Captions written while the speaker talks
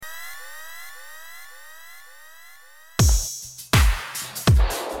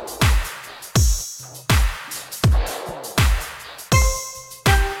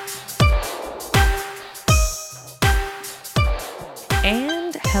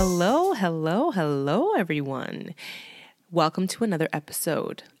Hello, everyone. Welcome to another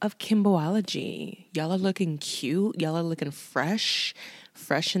episode of Kimboology. Y'all are looking cute. Y'all are looking fresh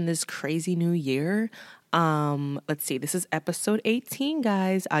in this crazy new year. Let's see. This is episode 18,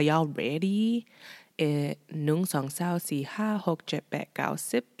 guys. Are y'all ready? 1 2 3 4 5 6 7 8 9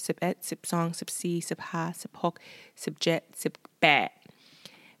 10 11 12 13 14 15 16 17 18.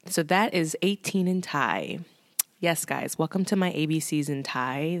 So that is 18 in Thai. Yes, guys, welcome to my ABCs in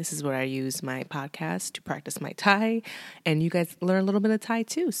Thai. This is where I use my podcast to practice my Thai, and you guys learn a little bit of Thai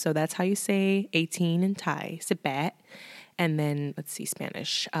too. So that's how you say 18 in Thai, 18. And then, let's see,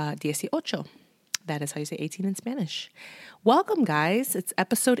 Spanish, 18. That is how you say 18 in Spanish. Welcome, guys. It's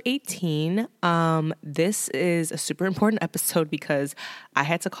episode 18. This is a super important episode because I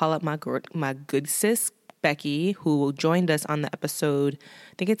had to call up my good sis, Becky, who joined us on the episode,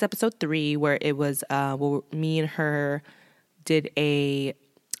 I think it's episode 3, where it was where me and her did we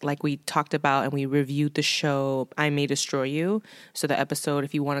talked about and we reviewed the show I May Destroy You. So the episode,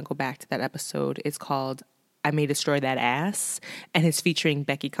 if you want to go back to that episode, it's called I May Destroy That Ass, and it's featuring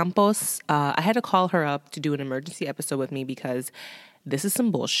Becky Campos. I had to call her up to do an emergency episode with me because this is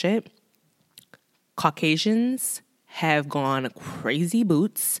some bullshit. Caucasians have gone crazy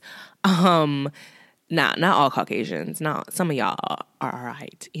boots. Not all Caucasians. Not some of y'all are all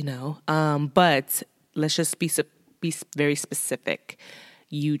right, you know. But let's just be very specific.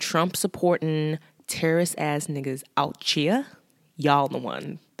 You Trump supporting terrorist ass niggas out here, y'all the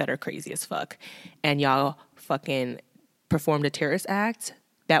one that are crazy as fuck, and y'all fucking performed a terrorist act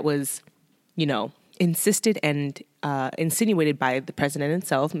that was, you know, insisted and insinuated by the president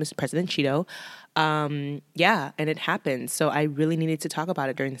himself, Mr. President Cheeto. And it happened. So I really needed to talk about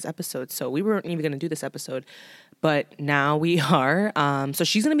it during this episode. So we weren't even going to do this episode, but now we are. So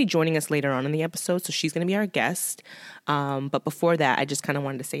she's going to be joining us later on in the episode. So she's going to be our guest. But before that, I just kind of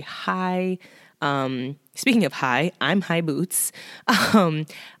wanted to say hi. Speaking of hi, I'm Hi Boots.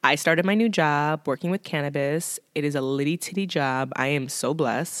 I started my new job working with cannabis. It is a litty titty job. I am so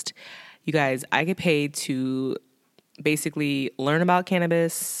blessed. You guys, I get paid to basically learn about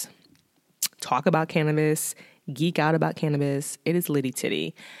cannabis, talk about cannabis, geek out about cannabis. It is litty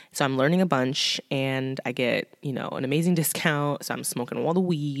titty. So I'm learning a bunch and I get, you know, an amazing discount. So I'm smoking all the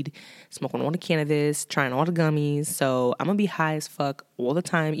weed, smoking all the cannabis, trying all the gummies. So I'm going to be high as fuck all the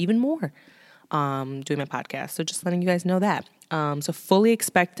time, even more, doing my podcast. So just letting you guys know that. So fully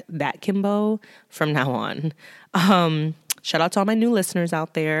expect that Kimbo from now on. Shout out to all my new listeners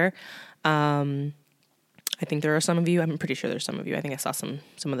out there. I think there are some of you. I'm pretty sure there's some of you. I think I saw some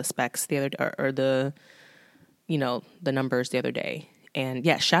of the specs the other or the, you know, the numbers the other day. And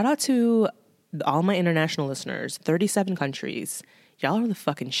yeah, shout out to all my international listeners, 37 countries. Y'all are the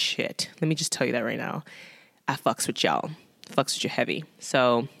fucking shit. Let me just tell you that right now. I fucks with y'all. Fucks with you heavy.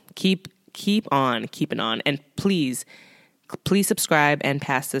 So keep on keeping on. And please subscribe and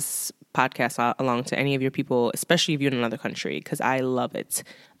pass this podcast along to any of your people, especially if you're in another country, because I love it.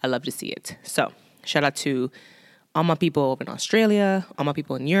 I love to see it. So shout out to all my people in Australia, all my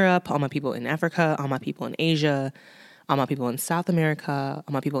people in Europe, all my people in Africa, all my people in Asia, all my people in South America,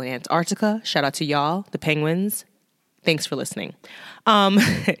 all my people in Antarctica. Shout out to y'all, the penguins. Thanks for listening.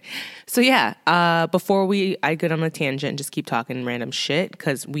 So yeah, before I get on a tangent and just keep talking random shit,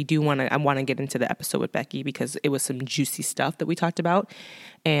 because I want to get into the episode with Becky because it was some juicy stuff that we talked about.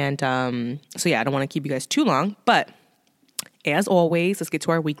 And so yeah, I don't want to keep you guys too long, but as always, let's get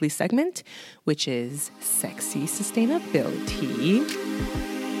to our weekly segment, which is Sexy Sustainability.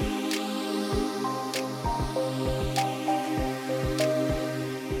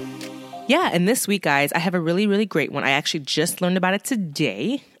 Yeah, and this week, guys, I have a really, really great one. I actually just learned about it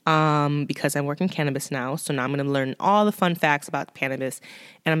today because I'm working cannabis now. So now I'm going to learn all the fun facts about cannabis,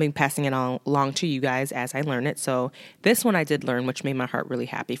 and I'm going to be passing it along to you guys as I learn it. So this one I did learn, which made my heart really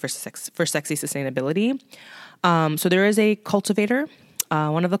happy for Sexy Sustainability. So there is a cultivator,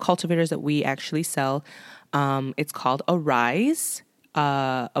 one of the cultivators that we actually sell. It's called Arise.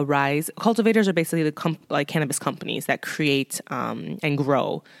 Arise cultivators are basically the cannabis companies that create and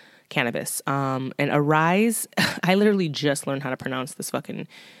grow cannabis. And Arise, I literally just learned how to pronounce this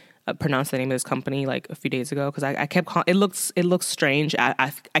pronounce the name of this company like a few days ago because I kept calling it looks strange.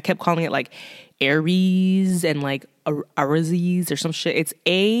 I kept calling it like Aries and like Arizes or some shit.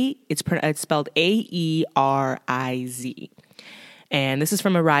 It's spelled AERIZ. And this is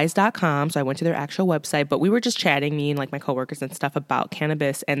from Arise.com. So I went to their actual website, but we were just chatting, me and like my coworkers and stuff, about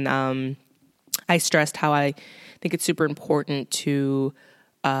cannabis. And I stressed how I think it's super important to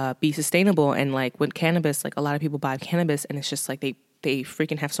be sustainable. And like with cannabis, like a lot of people buy cannabis and it's just like they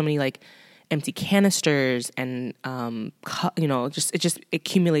freaking have so many like empty canisters and, it just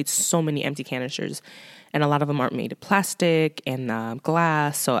accumulates so many empty canisters. And a lot of them aren't made of plastic and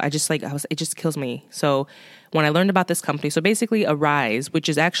glass. So it just kills me. So when I learned about this company, so basically Arise, which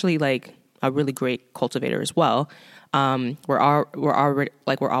is actually like a really great cultivator as well. We're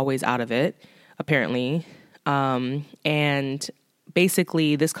always out of it, apparently. And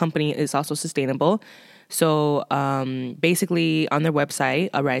basically this company is also sustainable. So basically on their website,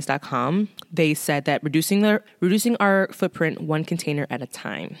 arise.com, they said that reducing our footprint one container at a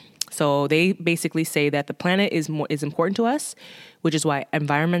time. So they basically say that the planet is important to us, which is why being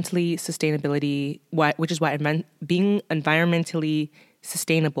environmentally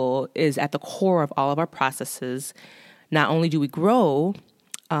sustainable is at the core of all of our processes. Not only do we grow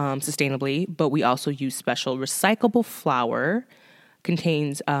sustainably, but we also use special recyclable flower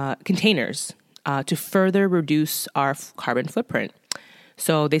containers to further reduce our carbon footprint.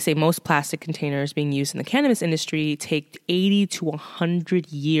 So they say most plastic containers being used in the cannabis industry take 80 to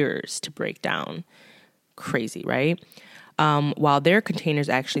 100 years to break down. Crazy, right? While their containers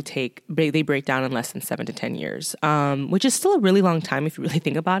actually they break down in less than 7 to 10 years, which is still a really long time if you really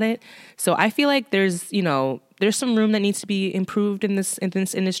think about it. So I feel like there's some room that needs to be improved in this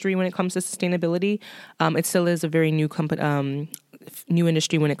industry when it comes to sustainability. It still is a very new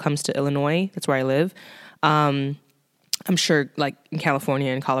industry when it comes to Illinois. That's where I live. I'm sure like in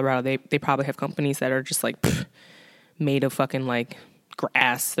California and Colorado, they probably have companies that are just like made of fucking like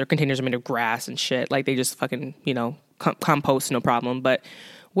grass. Their containers are made of grass and shit. Like they just fucking, compost, no problem. But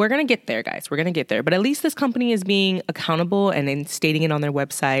we're going to get there, guys. We're going to get there. But at least this company is being accountable and then stating it on their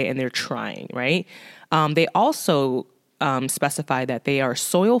website, and they're trying, right? They also specify that they are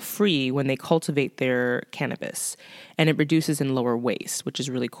soil free when they cultivate their cannabis, and it reduces in lower waste, which is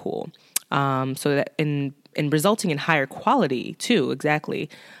really cool. So that in resulting in higher quality too, exactly,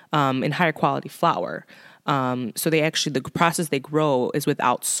 in higher quality flower. So the process they grow is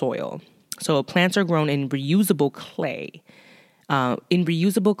without soil. So plants are grown in reusable clay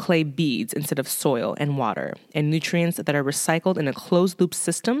beads instead of soil and water, and nutrients that are recycled in a closed loop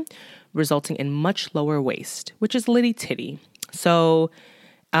system, resulting in much lower waste, which is litty titty. So,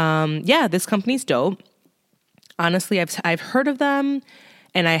 this company's dope. Honestly, I've heard of them,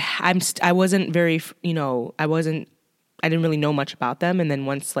 and I didn't really know much about them. And then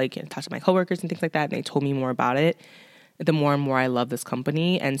once talked to my coworkers and things like that, and they told me more about it, the more and more I love this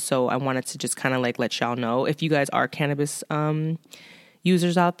company. And so I wanted to just kind of let y'all know, if you guys are cannabis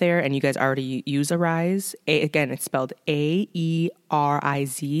users out there and you guys already use Arise, again, it's spelled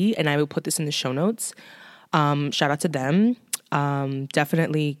AERIZ, and I will put this in the show notes. Shout out to them.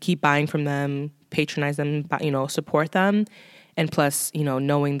 Definitely keep buying from them, patronize them, support them. And plus,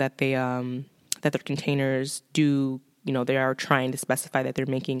 knowing that that their containers do, they are trying to specify that they're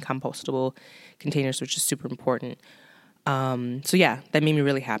making compostable containers, which is super important. That made me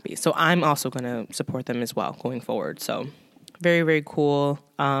really happy. So I'm also going to support them as well going forward. So very, very cool.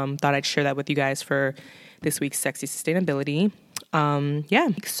 Thought I'd share that with you guys for this week's Sexy Sustainability.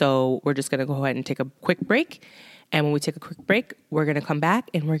 So we're just going to go ahead and take a quick break. And when we take a quick break, we're going to come back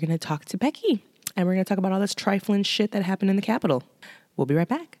and we're going to talk to Becky. And we're going to talk about all this trifling shit that happened in the Capitol. We'll be right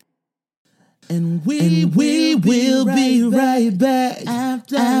back. And we will be right back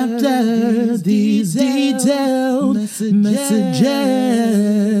after these detailed messages.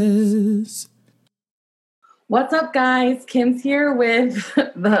 What's up, guys? Kim's here with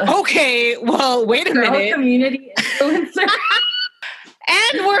the Okay, well, wait a minute. Community influencer.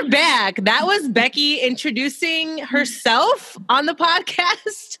 And we're back. That was Becky introducing herself on the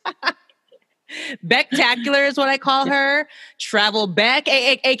podcast. Becktacular is what I call her. Travel Beck,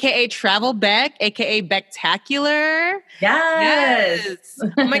 aka Travel Beck, aka Becktacular. Yes.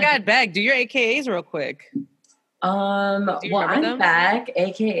 Oh my God, Beck, do your AKAs real quick. I'm back,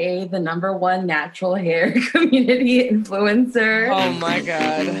 aka the #1 natural hair community influencer. Oh my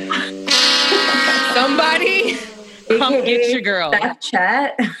God. Somebody come AKA get your girl. That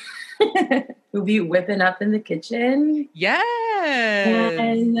chat. We'll be whipping up in the kitchen. Yes.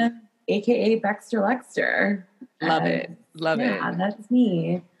 And AKA Baxter Lexter. Love it. Yeah, that's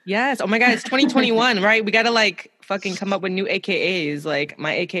me. Yes. Oh my God, it's 2021, right? We got to fucking come up with new AKAs.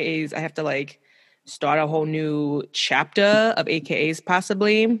 My AKAs, I have to start a whole new chapter of AKAs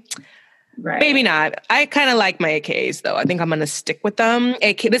possibly. Right. Maybe not. I kind of like my AKAs though. I think I'm gonna stick with them.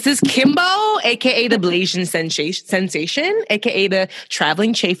 This is Kimbo, aka the Blasian sensation, aka the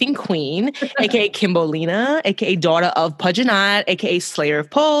traveling chafing queen, aka Kimbolina, aka daughter of Pudgeonat, aka Slayer of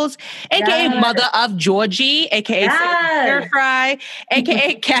Poles, aka mother of Georgie, aka Stir Fry,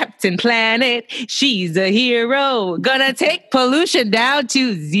 aka Captain Planet. She's a hero, gonna take pollution down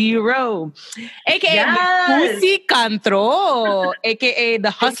to zero, aka Pussy Cantro, aka the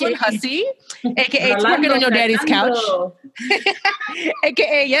hustling hussy. AKA twerking on your daddy's couch.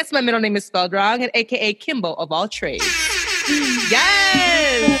 AKA, yes, my middle name is spelled wrong. And AKA Kimbo of all trades.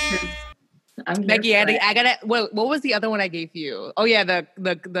 Yes. Becky, I gotta. What was the other one I gave you? Oh yeah,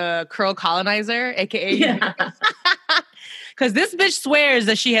 the curl colonizer, AKA. Because this bitch swears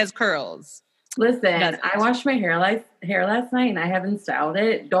that she has curls. Listen, I washed my hair last night and I haven't styled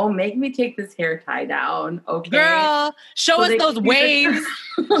it. Don't make me take this hair tie down, okay? Girl, show us those waves.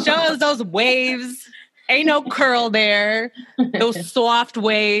 Show us those waves. Ain't no curl there. Those soft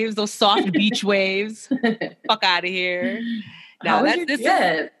waves, those soft beach waves. Fuck out of here. How was your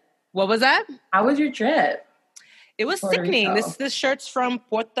trip? What was that? How was your trip? It was sickening. This shirt's from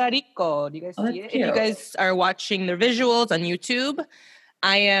Puerto Rico. Do you guys see it? Cute. If you guys are watching their visuals on YouTube,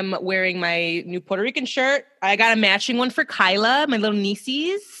 I am wearing my new Puerto Rican shirt. I got a matching one for Kyla, my little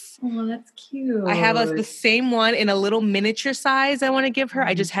niece's. Oh, that's cute. I have the same one in a little miniature size I want to give her.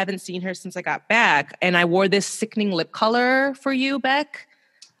 I just haven't seen her since I got back. And I wore this sickening lip color for you, Beck.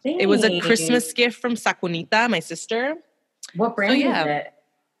 Thanks. It was a Christmas gift from Sakunita, my sister. What brand is it?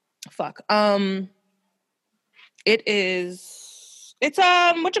 Fuck. It's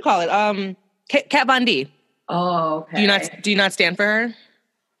what you call it? Kat Von D. Oh, okay. Do you not stand for her?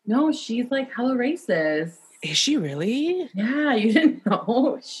 No, she's like hella racist. Is she really? Yeah, you didn't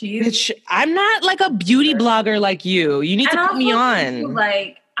know. I'm not like a beauty blogger like you. You need to put me on.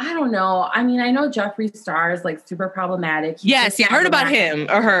 Like, I don't know. I mean, I know Jeffree Star is like super problematic. Yes, I heard about him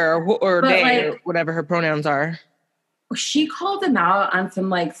or her or they, like, or whatever her pronouns are. She called him out on some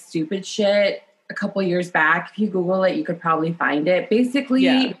like stupid shit a couple years back. If you Google it, you could probably find it.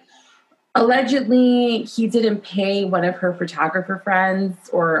 Basically, allegedly, he didn't pay one of her photographer friends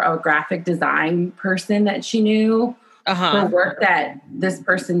or a graphic design person that she knew for work that this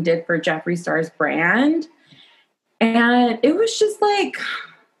person did for Jeffree Star's brand. And it was just like,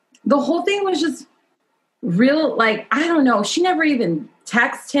 the whole thing was just real, like, I don't know. She never even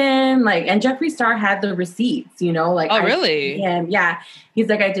texted him, like, and Jeffree Star had the receipts, you know, like, oh, really? Yeah. He's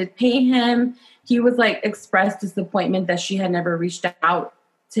like, I did pay him. He was like, expressed disappointment that she had never reached out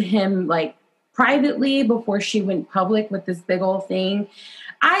to him like privately before she went public with this big old thing.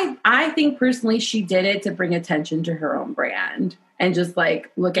 I think personally she did it to bring attention to her own brand and just like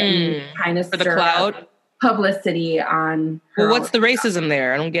look at me kind of stir up publicity on her. Well, what's the racism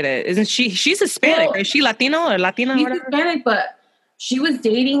there? I don't get it. Isn't she's Hispanic? Is she Latino or Latina? She's Hispanic, but she was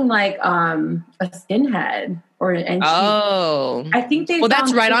dating like a skinhead. I think they. Well,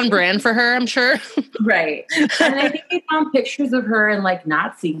 that's right on brand for her, I'm sure. Right, and I think they found pictures of her in like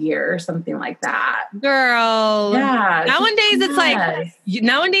Nazi gear or something like that. Girl, yeah. Nowadays, it's like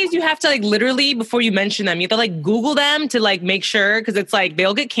nowadays you have to like literally before you mention them, you have to like Google them to like make sure because it's like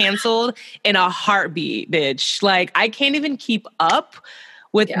they'll get canceled in a heartbeat, bitch. Like I can't even keep up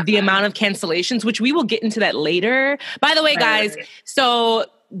with the amount of cancellations, which we will get into that later. By the way, guys, so.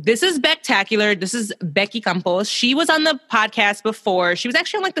 This is Becktacular. This is Becky Campos. She was on the podcast before. She was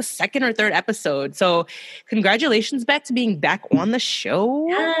actually on like the second or third episode. So congratulations, Beck, to being back on the show.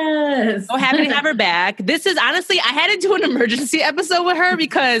 Yes. So happy to have her back. This is honestly, I had to do an emergency episode with her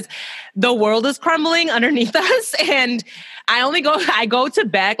because the world is crumbling underneath us. And I go to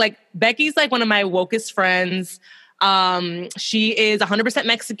Beck. Like Becky's like one of my wokest friends. She is 100%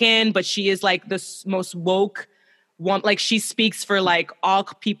 Mexican, but she is like the most woke one, like she speaks for like all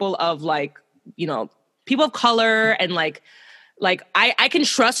people of like, you know, people of color and like I can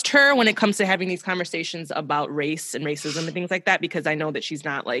trust her when it comes to having these conversations about race and racism and things like that because I know that she's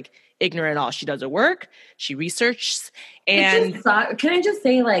not like ignorant at all. She does her work, she researches, and can I just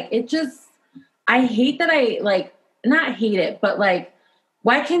say like I hate that I like not hate it, but like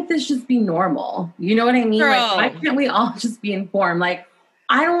why can't this just be normal? You know what I mean? Girl. Like why can't we all just be informed? Like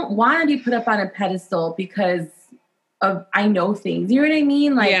I don't want to be put up on a pedestal because I know things. You know what I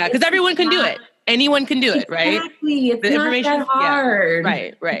mean? Like, yeah, because everyone can do it. Anyone can do it, right? Exactly. It's not that hard.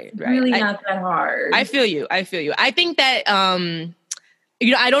 Yeah. Right. It's really not that hard. I feel you. I think that,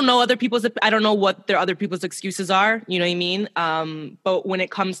 you know, I don't know what their other people's excuses are. You know what I mean? But when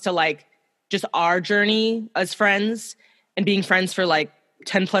it comes to like just our journey as friends and being friends for like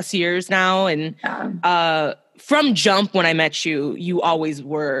 10 plus years now and, from jump, when I met you, you always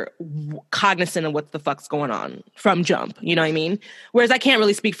were cognizant of what the fuck's going on from jump. You know what I mean? Whereas I can't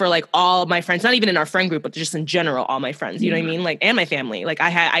really speak for like all my friends, not even in our friend group, but just in general, all my friends, you know what I mean? Like, and my family. Like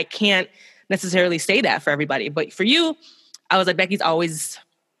I can't necessarily say that for everybody, but for you, I was like, Becky's always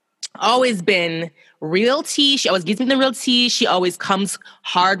been real tea. She always gives me the real tea. She always comes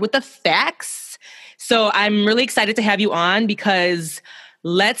hard with the facts. So I'm really excited to have you on because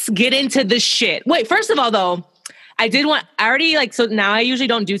let's get into this shit. Wait, first of all, though, so now I usually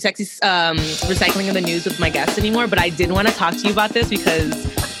don't do sexy recycling of the news with my guests anymore, but I did want to talk to you about this because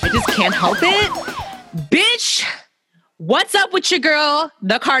I just can't help it. Bitch, what's up with your girl,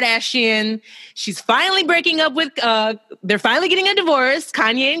 the Kardashian? She's finally breaking up with, they're finally getting a divorce,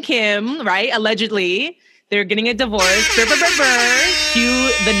 Kanye and Kim, right? Allegedly. They're getting a divorce. Cue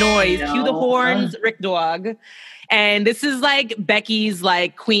the noise, cue the horns, Rick Dog. And this is like Becky's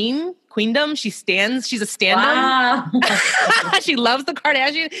like queendom. She's a stand-up. Wow. She loves the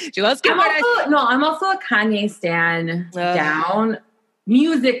Kardashian. She loves Kim Kardashian. I'm also a Kanye stan down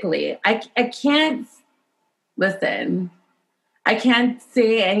musically. I can't listen. I can't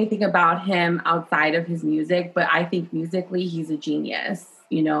say anything about him outside of his music, but I think musically he's a genius.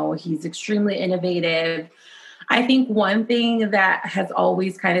 You know, he's extremely innovative. I think one thing that has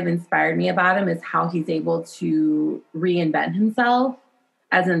always kind of inspired me about him is how he's able to reinvent himself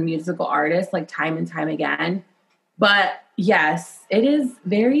as a musical artist, like time and time again. But yes, it is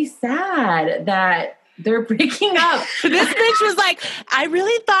very sad that they're breaking up. This bitch was like, I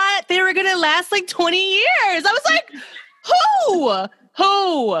really thought they were going to last like 20 years. I was like,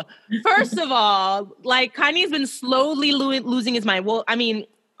 who? First of all, like Kanye's been slowly losing his mind. Well, I mean,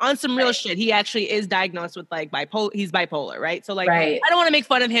 on some real shit, he actually is diagnosed with like he's bipolar, right? So like, I don't want to make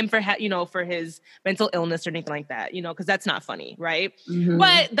fun of him for for his mental illness or anything like that, because that's not funny, right? Mm-hmm.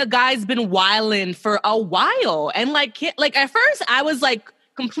 But the guy's been wilding for a while, and like at first I was like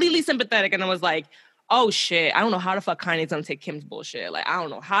completely sympathetic, and I was like, oh shit, I don't know how the fuck Kanye's gonna take Kim's bullshit. Like I don't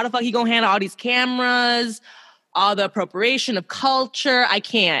know how the fuck he gonna handle all these cameras, all the appropriation of culture. I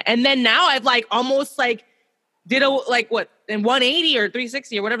can't. And then now I've like almost like did a like what in 180 or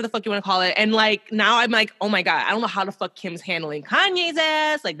 360 or whatever the fuck you want to call it. And like now I'm like, oh my God, I don't know how the fuck Kim's handling Kanye's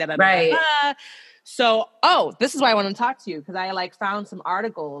ass. Like that. Right. So, this is why I want to talk to you, because I like found some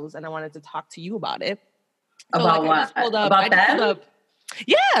articles and I wanted to talk to you about it. So, about what? About them?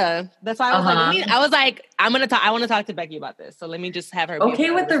 Yeah, that's why I was like, I want to talk to Becky about this. So let me just have her.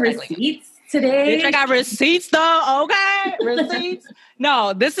 Okay, with the receipts today. Bitch, I got receipts though. Okay, receipts.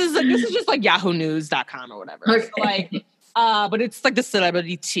 No, this is just like YahooNews.com or whatever. Okay. So like, but it's like the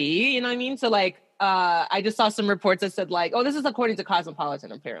celebrity tea. You know what I mean? So like, I just saw some reports that said like, this is according to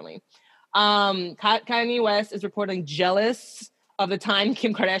Cosmopolitan apparently. Kanye West is reporting jealous of the time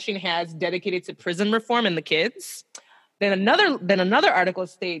Kim Kardashian has dedicated to prison reform and the kids. Then another article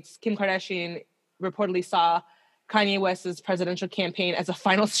states Kim Kardashian reportedly saw Kanye West's presidential campaign as a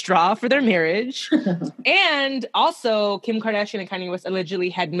final straw for their marriage. And also Kim Kardashian and Kanye West allegedly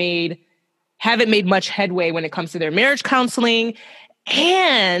haven't made much headway when it comes to their marriage counseling.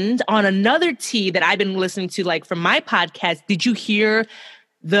 And on another tea that I've been listening to, like from my podcast, did you hear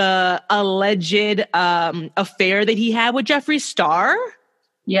the alleged affair that he had with Jeffree Star?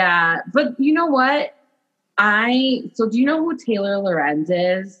 Yeah, but you know what? So do you know who Taylor Lorenz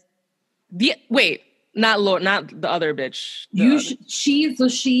is? Not the other bitch.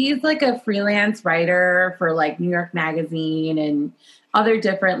 She's like a freelance writer for like New York Magazine and other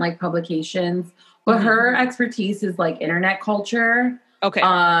different like publications. But her expertise is like internet culture. Okay.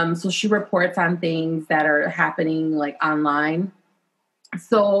 So she reports on things that are happening like online.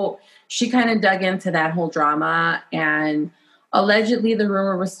 So she kind of dug into that whole drama, and allegedly the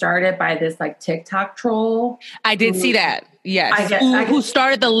rumor was started by this like TikTok troll. I did see that. Yes. Who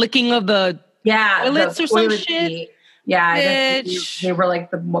started the licking of the toilets or some shit? Yeah. I guess they were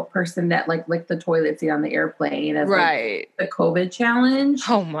like the person that like licked the toilet seat on the airplane as like, the COVID challenge.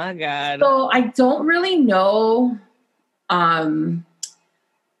 Oh my God. So I don't really know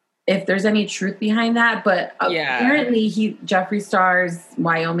if there's any truth behind that, but apparently Jeffree Star's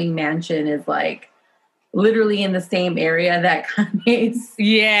Wyoming mansion is like literally in the same area that Kanye's.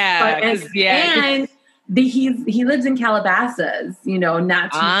 Yeah. And he lives in Calabasas,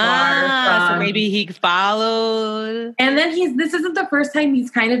 not too far from. So maybe he followed. And then this isn't the first time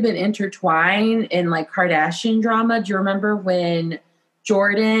he's kind of been intertwined in like Kardashian drama. Do you remember when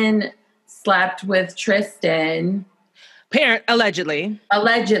Jordan slept with Tristan? Allegedly.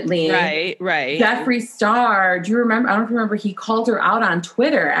 Right. Jeffree Star, do you remember? I don't remember. He called her out on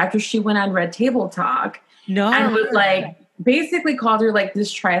Twitter after she went on Red Table Talk. No. And was like, basically called her like this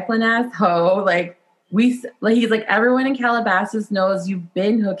trifling ass hoe. Like, he's like, everyone in Calabasas knows you've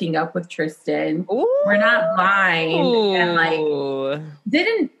been hooking up with Tristan. Ooh. We're not blind. And like,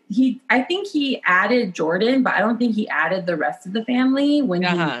 I think he added Jordan, but I don't think he added the rest of the family when he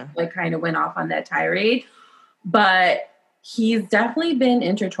like kind of went off on that tirade. But he's definitely been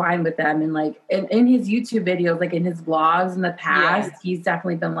intertwined with them, and like in his YouTube videos, like in his vlogs in the past, he's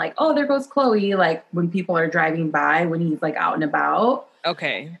definitely been like, oh, there goes Chloe, like when people are driving by, when he's like out and about.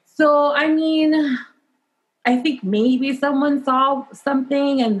 Okay. So, I mean, I think maybe someone saw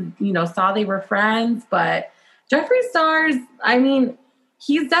something and, you know, saw they were friends, but Jeffree Star's, I mean,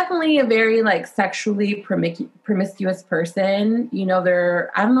 he's definitely a very like sexually promiscuous person. You know,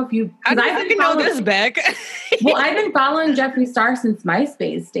 I don't know if you, I didn't know this, Beck. Well, I've been following Jeffree Star since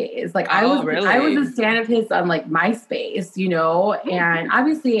MySpace days. Like I was a stan of his on like MySpace, you know, and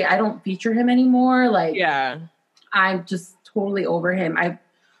obviously I don't feature him anymore. Like, I'm just totally over him. I'm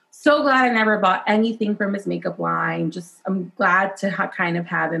so glad I never bought anything from his makeup line. I'm glad to kind of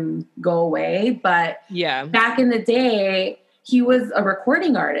have him go away. But back in the day, he was a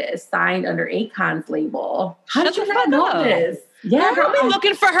recording artist signed under Akon's label. How did you not know this? Yeah, don't be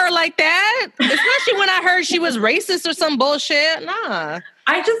looking for her like that. Especially when I heard she was racist or some bullshit. Nah.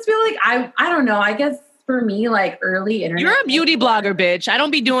 I just feel like I don't know. I guess for me, like early internet. You're a beauty blogger, bitch. I don't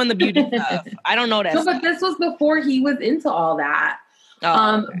be doing the beauty stuff. I don't know that. No, but this was before he was into all that.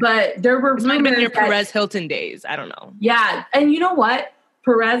 Okay. But there were rumors in your Perez Hilton days. I don't know. Yeah, and you know what?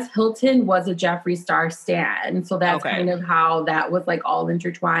 Perez Hilton was a Jeffree Star stan, so that's kind of how that was like all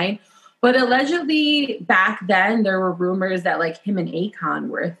intertwined. But allegedly back then there were rumors that like him and Akon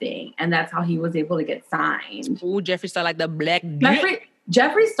were a thing, and that's how he was able to get signed. Ooh, Jeffree Star like the black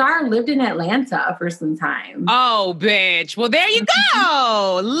Jeffree Star lived in Atlanta for some time. Oh, bitch. Well, there you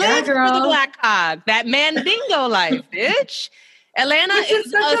go. Live for the black cock. That Mandingo life, bitch. Atlanta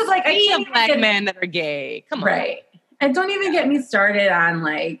is such a like, sea of black men that are gay. Come on. Right. And don't even get me started on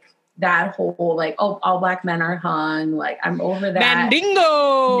like that whole like, oh, all black men are hung. Like I'm over that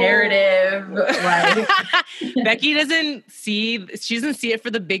Mandingo narrative. Like Becky she doesn't see it for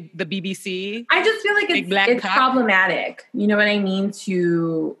the BBC. I just feel like it's problematic. You know what I mean?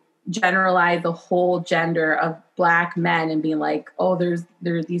 To generalize the whole gender of black men and being like, oh, there's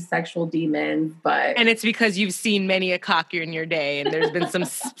these sexual demons, and it's because you've seen many a cock in your day, and there's been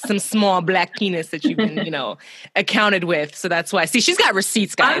some small black penis that you've been, you know, accounted with. So that's why. See, she's got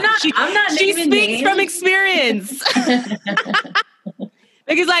receipts, guys. I'm not. She speaks names. From experience.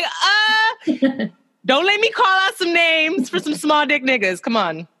 Becky's like, don't let me call out some names for some small dick niggas. Come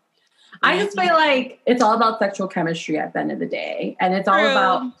on. I just feel like it's all about sexual chemistry at the end of the day. And it's all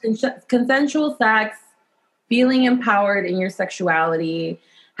about consensual sex, feeling empowered in your sexuality,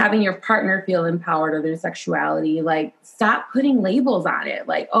 having your partner feel empowered of their sexuality. Like, stop putting labels on it.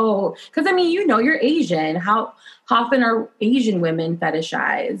 Like, oh, because I mean, you know, you're Asian. How often are Asian women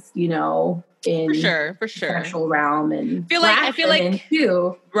fetishized, you know, in for sure. sexual realm? And I feel like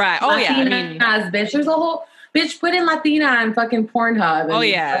too. Right. Oh, yeah. I mean, bitch, there's a whole... Bitch, put in Latina on fucking Pornhub.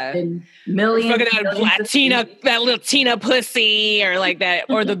 And millions. Look at that little Tina pussy, or like that,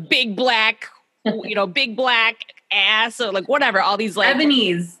 or the big black, you know, big black ass, or like whatever. All these like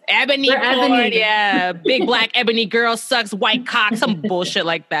ebony, yeah, big black ebony girl sucks white cock, some bullshit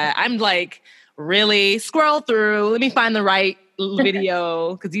like that. I'm like, really? Scroll through. Let me find the right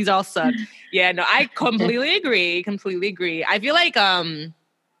video because these all suck. Yeah, no, I completely agree. I feel like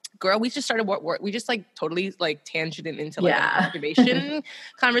girl, we just started work. We just like totally like tangented into like a masturbation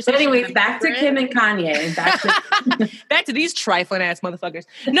conversation. But anyways, back to Kim and Kanye. Back to these trifling ass motherfuckers.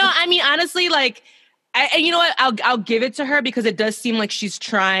 No, I mean honestly, like, and you know what? I'll give it to her because it does seem like she's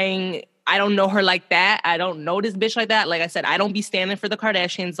trying. I don't know her like that. I don't know this bitch like that. Like I said, I don't be standing for the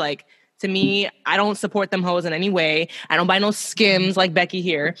Kardashians. Like, to me, I don't support them hoes in any way. I don't buy no Skims like Becky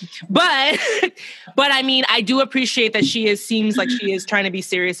here. But I mean, I do appreciate that seems like she is trying to be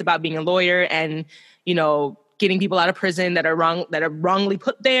serious about being a lawyer and, you know, getting people out of prison that are wrongly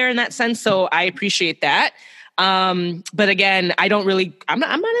put there in that sense. So I appreciate that. But again, I'm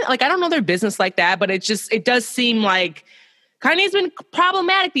not like, I don't know their business like that, but it does seem like Kanye's been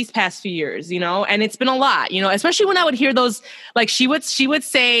problematic these past few years, you know, and it's been a lot, you know, especially when I would hear those, like she would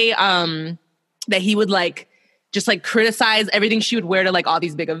say that he would like just like criticize everything she would wear to like all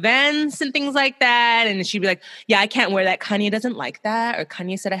these big events and things like that. And she'd be like, yeah, I can't wear that. Kanye doesn't like that. Or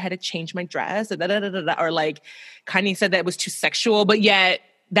Kanye said I had to change my dress, or like Kanye said that it was too sexual, but yet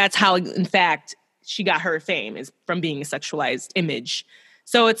that's how, in fact, she got her fame, is from being a sexualized image.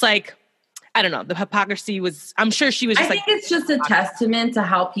 So it's like, I don't know. The hypocrisy was, I'm sure she was just I think it's just a testament to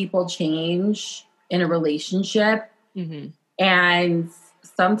how people change in a relationship. Mm-hmm. And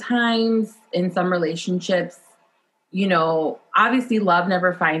sometimes in some relationships, you know, obviously love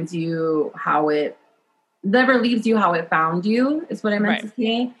never finds you how it never leaves you how it found you, is what I meant to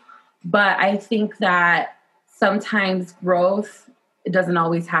say. But I think that sometimes growth, it doesn't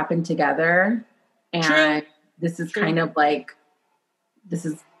always happen together. And this is kind of like, this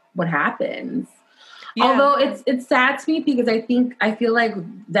is what happens. Yeah. Although it's sad to me because I feel like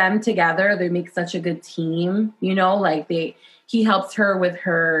them together, they make such a good team, you know, like he helps her with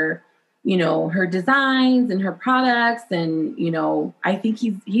her, you know, her designs and her products. And, you know, I think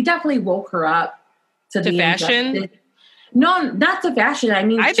he definitely woke her up to fashion. Injustice. No, not to fashion. I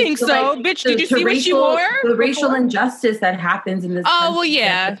mean, I think so. Like, bitch, did you see what she wore? The racial injustice that happens in this country. Oh, well,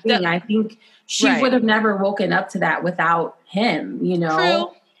 yeah. I think she would have never woken up to that without him, you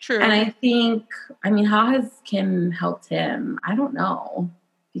know? True. And I think, I mean, how has Kim helped him? I don't know.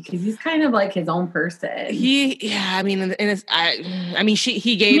 Because he's kind of like his own person. He gave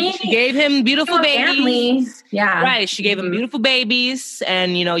him beautiful babies. Yeah. Right. She gave him beautiful babies.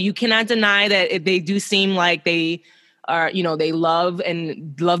 And, you know, you cannot deny that they do seem like they are, you know, they love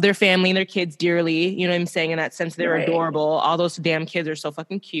their family and their kids dearly. You know what I'm saying? In that sense, they're adorable. All those damn kids are so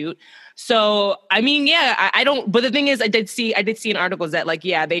fucking cute. So, I mean, yeah, I don't, but the thing is, I did see in articles that like,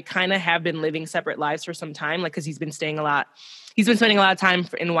 yeah, they kind of have been living separate lives for some time. Like, cause he's been spending a lot of time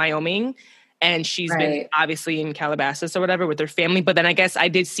in Wyoming, and she's been obviously in Calabasas or whatever with her family. But then I guess I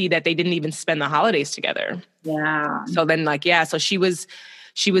did see that they didn't even spend the holidays together. Yeah. So then like, yeah, so she was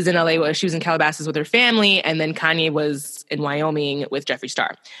in LA, she was in Calabasas with her family, and then Kanye was in Wyoming with Jeffree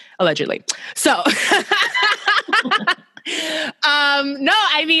Star, allegedly. So, no,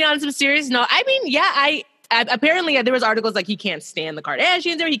 I mean, on some serious note, I mean, yeah, apparently there was articles like he can't stand the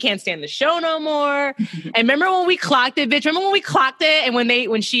Kardashians or he can't stand the show no more. And remember when we clocked it, bitch? Remember when we clocked it? And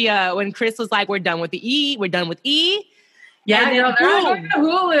when Chris was like, we're done with E. Yeah, they're going to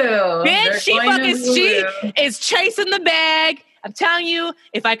Hulu. Bitch, she is chasing the bag. I'm telling you,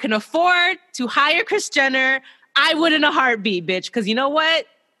 if I can afford to hire Kris Jenner, I would in a heartbeat, bitch. Because you know what?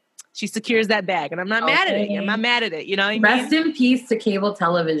 She secures that bag, and I'm not mad at it. I'm not mad at it. You know what I mean? Rest in peace to cable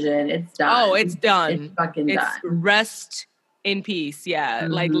television. It's done. Oh, it's done. It's fucking done. Rest in peace. Yeah.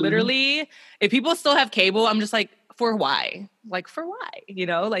 Mm-hmm. Like literally, if people still have cable, I'm just like, for why? Like, for why? You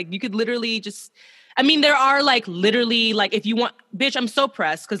know, like you could literally just, I mean, there are like literally like if you want, bitch, I'm so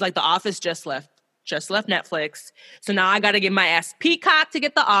pressed because like The Office just left Netflix. So now I got to get my ass Peacock to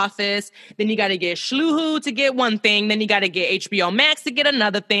get The Office. Then you got to get Shluhu to get one thing. Then you got to get HBO Max to get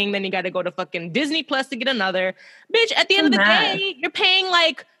another thing. Then you got to go to fucking Disney Plus to get another. Bitch, at the end of the day, you're paying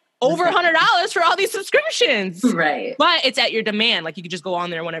like over $100 for all these subscriptions. Right. But it's at your demand. Like you could just go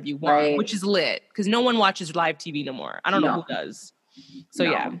on there whenever you want, which is lit. Because no one watches live TV no more. I don't know who does. So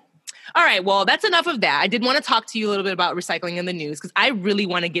yeah. All right, well, that's enough of that. I did want to talk to you a little bit about recycling in the news because I really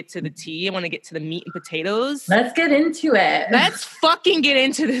want to get to the tea. I want to get to the meat and potatoes. Let's get into it. Let's fucking get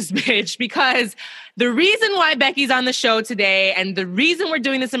into this, bitch, because the reason why Becky's on the show today and the reason we're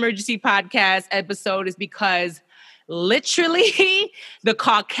doing this emergency podcast episode is because literally the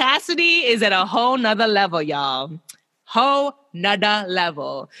caucasity is at a whole nother level, y'all. Whole nother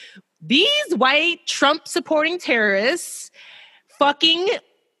level. These white Trump-supporting terrorists fucking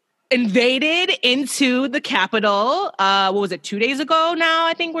invaded into the Capitol. What was it? 2 days ago now?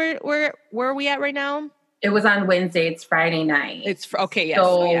 I think where are we at right now? It was on Wednesday. It's Friday night. It's okay. Yes.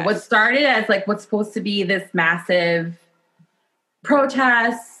 So what started as like what's supposed to be this massive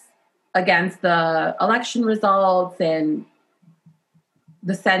protest against the election results and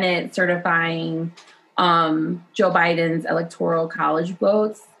the Senate certifying Joe Biden's electoral college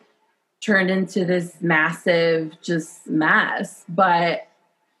votes turned into this massive just mess. But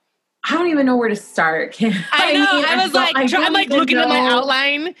I don't even know where to start. I know. I'm like looking at my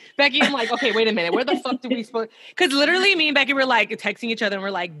outline, Becky. I'm like, okay, wait a minute. Where the fuck do we supposed? Because literally, me and Becky were like texting each other, and we're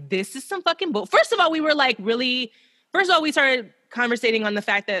like, "This is some fucking bull." First of all, we were like, really. First of all, we started conversating on the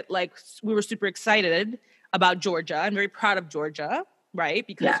fact that like we were super excited about Georgia. I'm very proud of Georgia, right?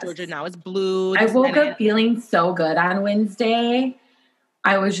 Because Georgia now is blue. I woke up feeling so good on Wednesday.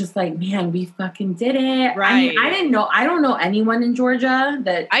 I was just like, man, we fucking did it. Right. I mean, I don't know anyone in Georgia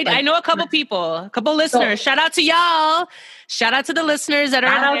that I know a couple people, a couple listeners. So, shout out to y'all. Shout out to the listeners that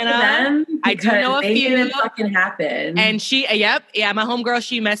are in Atlanta. I do know a few. Didn't fucking happen. And my homegirl,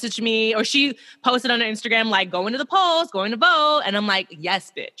 she messaged me or she posted on her Instagram, like, going to the polls, going to vote. And I'm like,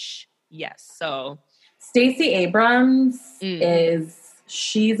 yes, bitch. Yes. So Stacey Abrams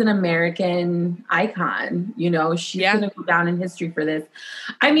she's an American icon. You know, she's going to go down in history for this.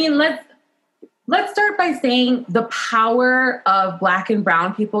 I mean, let's start by saying the power of Black and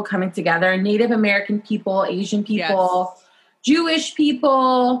brown people coming together, Native American people, Asian people, Jewish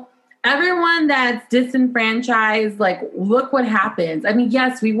people, everyone that's disenfranchised, like, look what happens. I mean,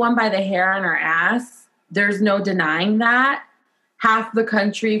 yes, we won by the hair on our ass. There's no denying that. Half the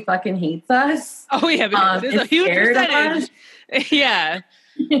country fucking hates us. Oh, yeah, but there's a huge percentage. Yeah.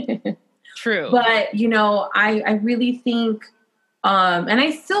 True. But, you know, I really think, and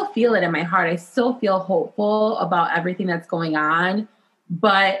I still feel it in my heart. I still feel hopeful about everything that's going on.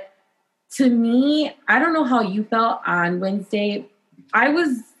 But to me, I don't know how you felt on Wednesday. I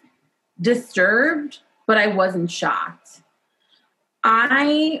was disturbed, but I wasn't shocked.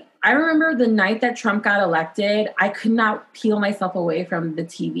 I remember the night that Trump got elected, I could not peel myself away from the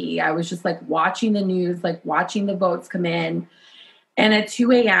TV. I was just like watching the news, like watching the votes come in. And at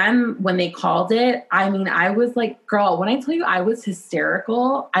 2 a.m. when they called it, I mean, I was like, girl, when I tell you I was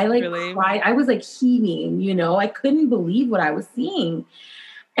hysterical, I like cried. I was like heaving, you know, I couldn't believe what I was seeing.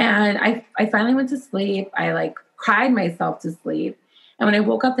 And I finally went to sleep. I like cried myself to sleep. And when I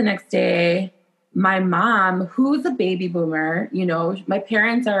woke up the next day, my mom, who's a baby boomer, you know, my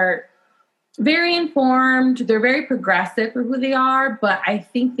parents are very informed. They're very progressive for who they are. But I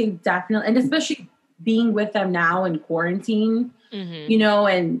think they definitely, and especially being with them now in quarantine, you know,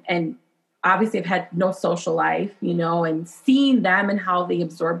 and obviously I've had no social life, you know, and seeing them and how they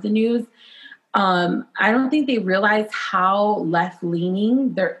absorb the news. I don't think they realize how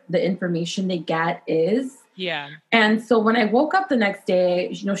left-leaning the information they get is. Yeah. And so when I woke up the next day,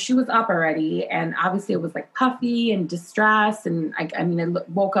 you know, she was up already, and obviously it was like puffy and distressed, and I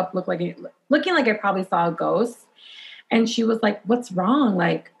woke up looking like I probably saw a ghost. And she was like, "What's wrong?"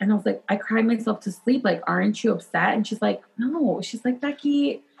 Like, and I was like, "I cried myself to sleep. Like, aren't you upset?" And she's like, "No." She's like,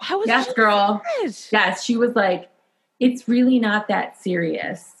 "Becky, yes, girl, yes." She was like, "It's really not that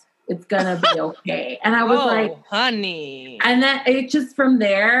serious. It's gonna be okay." And I was like, honey. And then it just, from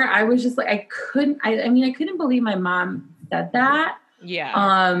there, I was just like, I couldn't believe my mom said that.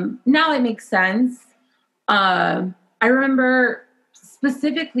 Yeah. Now it makes sense. I remember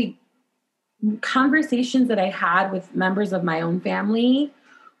specifically conversations that I had with members of my own family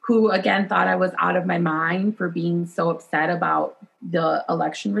who, again, thought I was out of my mind for being so upset about the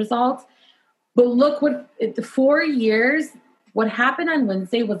election results. But look, the 4 years, what happened on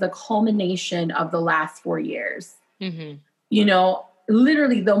Wednesday was a culmination of the last 4 years. Mm-hmm. You know,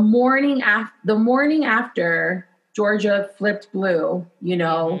 literally the morning after Georgia flipped blue, you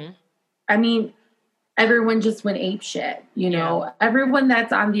know, I mean, everyone just went ape shit, you know. Yeah. Everyone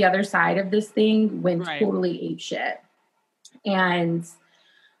that's on the other side of this thing went totally ape shit. And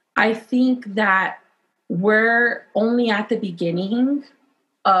I think that we're only at the beginning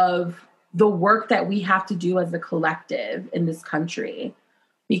of the work that we have to do as a collective in this country,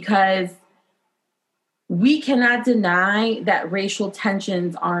 because we cannot deny that racial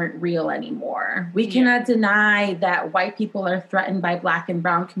tensions aren't real anymore. We cannot deny that white people are threatened by Black and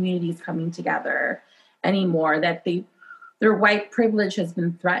brown communities coming together anymore, that their white privilege has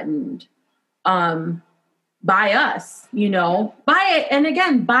been threatened by us, you know, by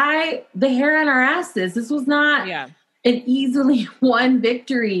the hair on our asses. This was not an easily won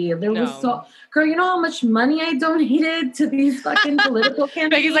victory. There was girl, you know how much money I donated to these fucking political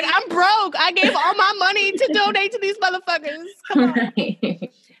campaigns? Becky's like, I'm broke. I gave all my money to donate to these motherfuckers. Come on.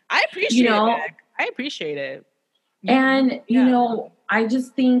 Right. I appreciate it. I appreciate it. And, you know, I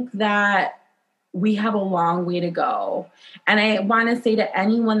just think that we have a long way to go. And I want to say to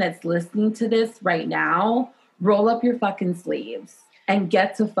anyone that's listening to this right now, roll up your fucking sleeves and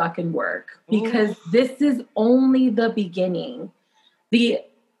get to fucking work, because this is only the beginning.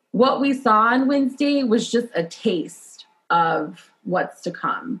 What we saw on Wednesday was just a taste of what's to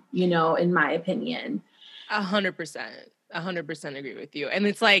come, you know, in my opinion. 100%. 100% agree with you. And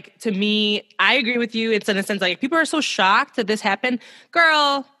it's like, to me, I agree with you. It's in a sense like, people are so shocked that this happened.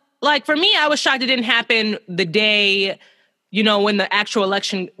 Girl, like, for me, I was shocked it didn't happen the day, you know, when the actual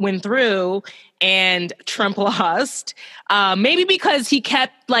election went through and Trump lost. Maybe because he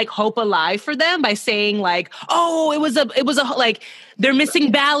kept like hope alive for them by saying like, oh, it was a like, they're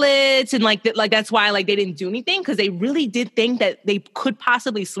missing ballots, and like that's why like they didn't do anything, because they really did think that they could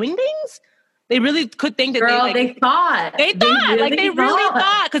possibly swing things. They really could think that they thought they really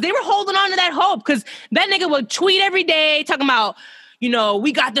thought, because they were holding on to that hope, because that nigga would tweet every day talking about, you know,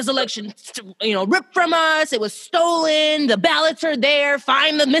 we got this election, you know, ripped from us. It was stolen. The ballots are there.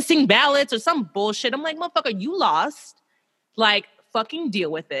 Find the missing ballots or some bullshit. I'm like, motherfucker, you lost. Like, fucking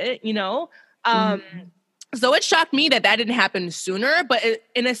deal with it, you know? So it shocked me that didn't happen sooner. But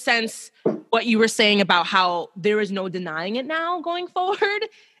in a sense, what you were saying about how there is no denying it now going forward,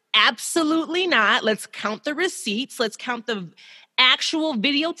 absolutely not. Let's count the receipts. Let's count the actual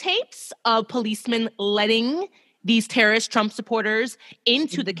videotapes of policemen letting these terrorist Trump supporters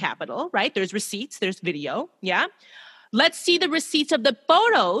into the Capitol, right? There's receipts, there's video, yeah? Let's see the receipts of the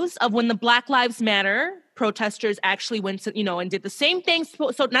photos of when the Black Lives Matter protesters actually went to, and did the same thing.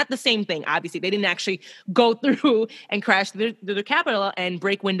 So not the same thing, obviously. They didn't actually go through and crash through the Capitol and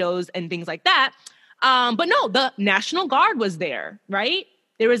break windows and things like that. But no, the National Guard was there, right?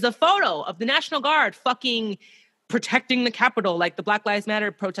 There was a photo of the National Guard fucking protecting the Capitol, like the Black Lives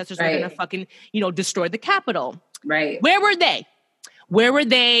Matter protesters were going to fucking, destroy the Capitol. Right. Where were they? Where were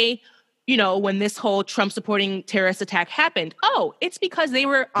they, when this whole Trump supporting terrorist attack happened? Oh, it's because they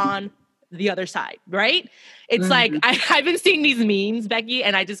were on the other side, right? It's like, I've been seeing these memes, Becky,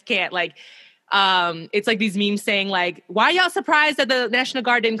 and I just can't, it's like these memes saying, like, why y'all surprised that the National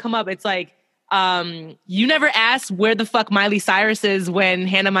Guard didn't come up? It's like, you never asked where the fuck Miley Cyrus is when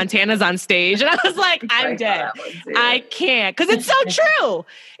Hannah Montana's on stage. And I was like, I'm dead. I can't. Because it's so true.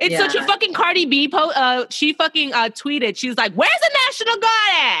 It's so true. Fucking Cardi B, she fucking tweeted. She was like, where's the National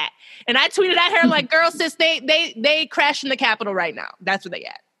Guard at? And I tweeted at her like, girl, sis, they crashed in the Capitol right now. That's where they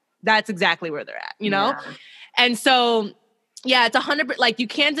at. That's exactly where they're at, Yeah. And so, yeah, it's 100%. Like, you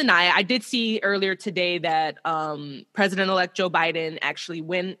can't deny it. I did see earlier today that President-elect Joe Biden actually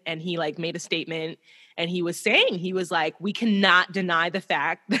went and he made a statement, and he was like, we cannot deny the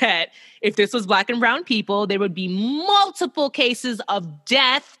fact that if this was Black and brown people, there would be multiple cases of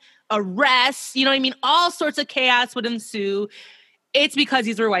death, arrests, you know what I mean? All sorts of chaos would ensue. It's because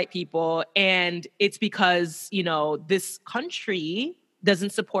these were white people, and it's because, this country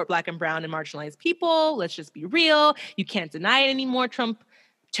doesn't support Black and brown and marginalized people. Let's just be real. You can't deny it anymore, Trump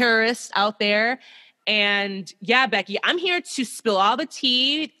terrorists out there. And yeah, Becky, I'm here to spill all the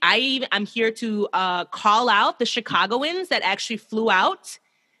tea. I'm here to call out the Chicagoans that actually flew out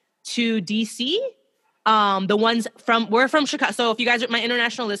to DC. We're from Chicago. So if you guys are my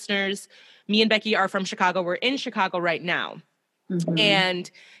international listeners, me and Becky are from Chicago. We're in Chicago right now. Mm-hmm. And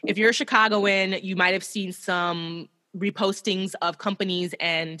if you're a Chicagoan, you might have seen some repostings of companies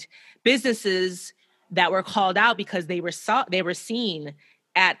and businesses that were called out because they were seen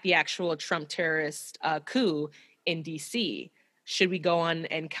at the actual Trump terrorist coup in DC. Should we go on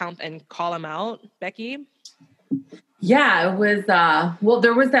and count and call them out, Becky? Yeah, it was,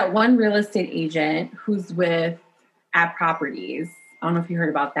 there was that one real estate agent who's with At Properties. I don't know if you heard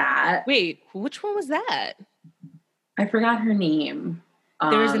about that. Wait, which one was that? I forgot her name.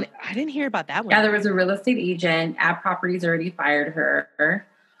 I didn't hear about that one. Yeah, there was a real estate agent. At Properties already fired her.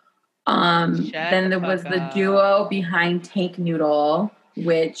 Then there was the duo behind Tank Noodle,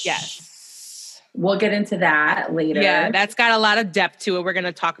 which we'll get into that later. Yeah, that's got a lot of depth to it. We're going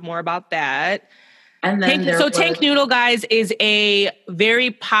to talk more about that. And then Tank Noodle, guys, is a very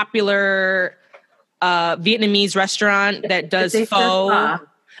popular Vietnamese restaurant that does pho.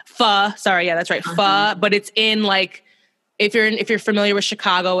 Pho. Sorry, yeah, that's right. Pho, but it's in if you're familiar with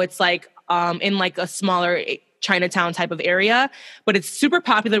Chicago, it's in a smaller Chinatown type of area, but it's super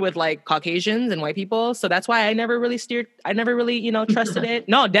popular with Caucasians and white people. So that's why I never really trusted it.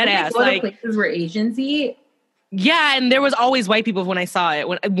 No, dead ass. Places where Asians eat. Yeah, and there was always white people when I saw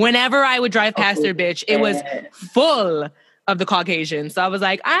it. Whenever I would drive past their bitch, it was full of the Caucasians. So I was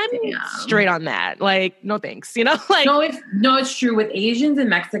like, I'm straight on that. No thanks. No, it's true with Asians and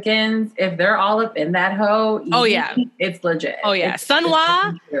Mexicans. If they're all up in that hoe, it's legit. Oh yeah, Sun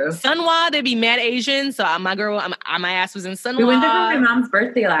Hua, they'd be mad Asian. So my ass was in Sun Hua. We went there for my mom's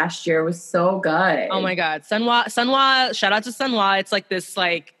birthday last year. It was so good. Oh my god, Sun Hua. Shout out to Sun Hua. It's this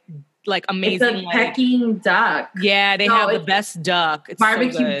amazing. It's a Peking duck. Yeah, they have the best duck. It's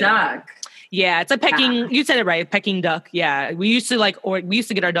barbecue duck. Yeah, it's a Peking. You said it right, Peking duck. Yeah, we used to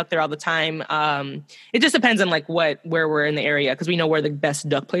get our duck there all the time. It just depends on where we're in the area because we know where the best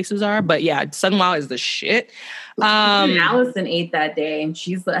duck places are. But yeah, Sun Hua is the shit. Allison ate that day, and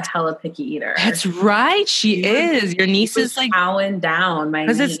she's a hella picky eater. That's right, she is. Your niece is chowing down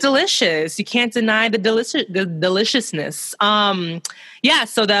because it's delicious. You can't deny the deliciousness. Yeah,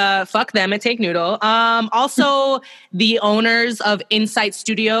 so fuck them at Tank Noodle. Also, the owners of Insight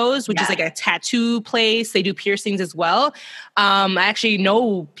Studios, which is a tattoo place. They do piercings as well. I actually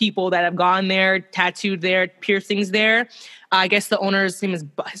know people that have gone there, tattooed their piercings there. I guess the owner's name is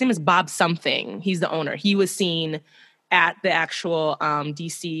Bob something. He's the owner. He was seen at the actual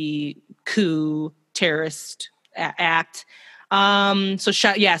DC coup terrorist act.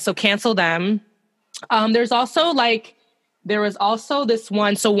 So cancel them. There was also this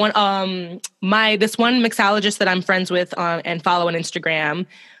one. So this one mixologist that I'm friends with and follow on Instagram.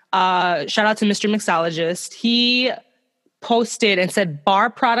 Shout out to Mr. Mixologist. He posted and said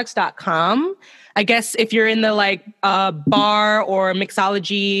barproducts.com. I guess if you're in the bar or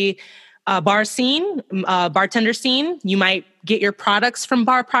mixology bar scene, bartender scene. You might get your products from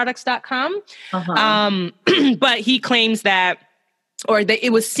barproducts.com. But he claims that, or that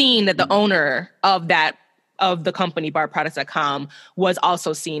it was seen that the owner of the company barproducts.com was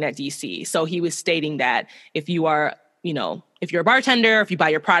also seen at DC. So he was stating that if you are, if you're a bartender, if you buy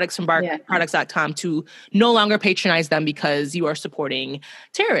your products from barproducts.com, to no longer patronize them because you are supporting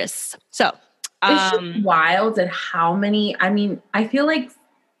terrorists. So it's just wild at how many, I feel like,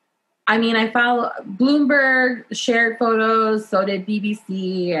 I follow Bloomberg shared photos, so did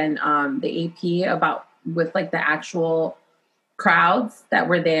BBC and the AP with like the actual crowds that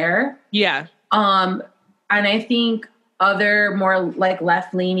were there. Yeah. And I think other more like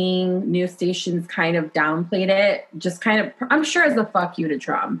left-leaning news stations kind of downplayed it, just kind of, I'm sure as a fuck you to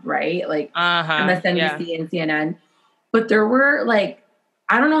Trump, right? Like MSNBC and CNN. But there were like,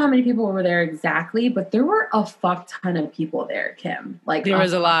 I don't know how many people were there exactly, but there were a fuck ton of people there, Kim. Like there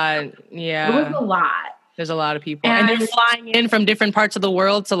was a lot. Yeah. There was a lot. There's a lot of people. And they're flying in from different parts of the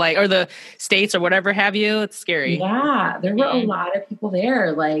world to like, or the states or whatever have you. It's scary. Yeah. There were a lot of people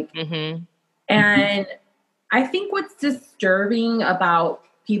there. Like, and I think what's disturbing about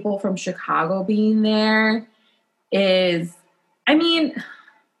people from Chicago being there is, again,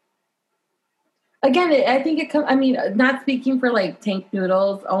 I think it comes, not speaking for like Tank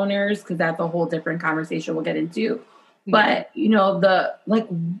Noodles owners, because that's a whole different conversation we'll get into. But,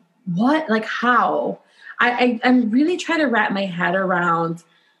 how? I'm really trying to wrap my head around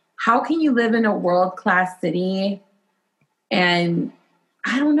how can you live in a world-class city and,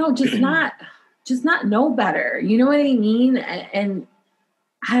 I don't know, just not know better. You know what I mean? And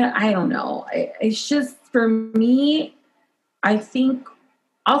I don't know. It's just, for me, I think,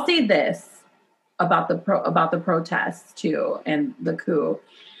 I'll say this about the protests too and the coup,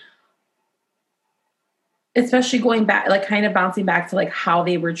 especially going back, like kind of bouncing back to like how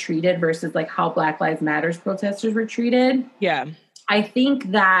they were treated versus like how Black Lives Matter protesters were treated. Yeah. I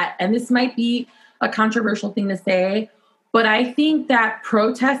think that, and this might be a controversial thing to say, but I think that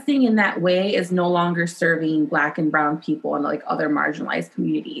protesting in that way is no longer serving Black and brown people and like other marginalized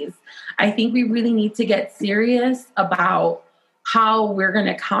communities. I think we really need to get serious about how we're going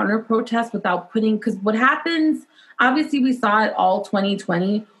to counter protest without because what happens, obviously we saw it all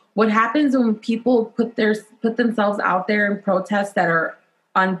 2020. What happens when people put themselves out there in protests that are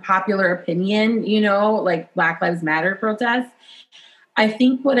unpopular opinion, like Black Lives Matter protests? I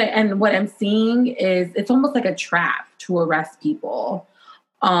think what I'm seeing is it's almost like a trap to arrest people.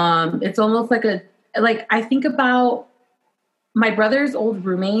 It's almost like I think about my brother's old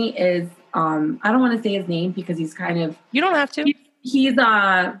roommate is, I don't want to say his name because he's kind of... You don't have to. He's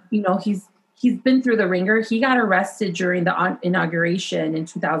been through the ringer. He got arrested during the inauguration in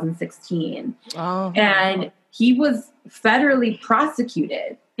 2016. Oh. And he was federally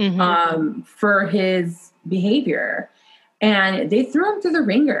prosecuted for his behavior. And they threw him through the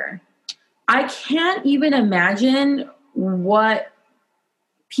ringer. I can't even imagine what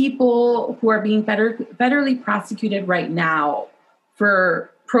people who are being federally prosecuted right now for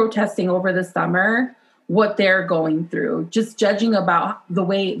protesting over the summer, what they're going through, just judging about the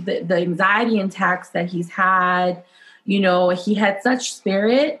way the anxiety attacks that he's had. He had such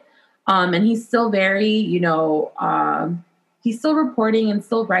spirit, and he's still very, he's still reporting and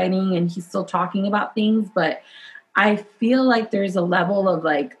still writing and he's still talking about things. But I feel like there's a level of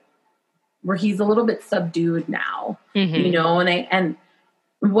like, where he's a little bit subdued now, and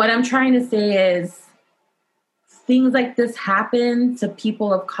what I'm trying to say is things like this happen to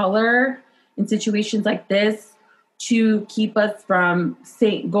people of color in situations like this to keep us from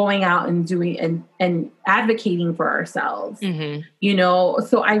going out and doing and advocating for ourselves,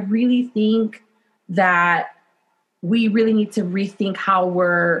 So I really think that we really need to rethink how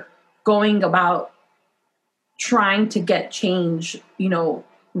we're going about trying to get change,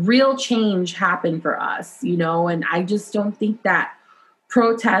 real change happen for us, and I just don't think that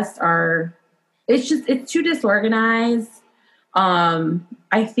protests it's too disorganized.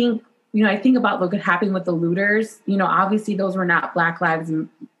 I think about what happened with the looters. Obviously those were not Black Lives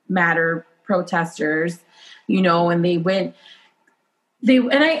Matter protesters, and let me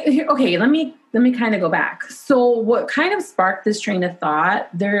kind of go back. So what kind of sparked this train of thought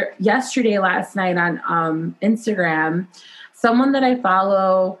last night on Instagram, someone that I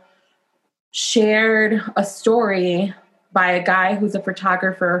follow shared a story by a guy who's a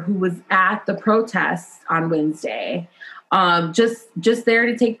photographer who was at the protests on Wednesday. Just there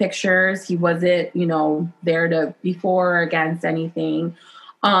to take pictures. He wasn't, there to be for or against anything.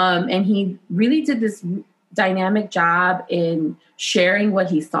 And he really did this dynamic job in sharing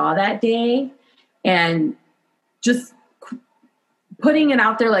what he saw that day and just putting it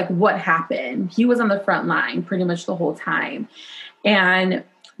out there, like what happened. He was on the front line pretty much the whole time. And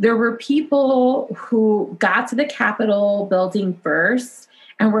there were people who got to the Capitol building first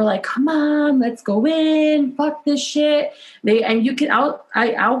and were like, come on, let's go in, fuck this shit. And you can, I'll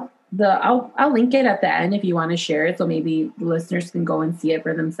link it at the end if you want to share it, so maybe the listeners can go and see it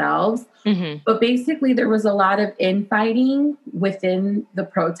for themselves. Mm-hmm. But basically, there was a lot of infighting within the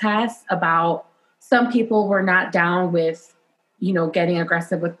protests about some people were not down with, getting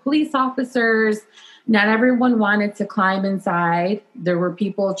aggressive with police officers. Not everyone wanted to climb inside. There were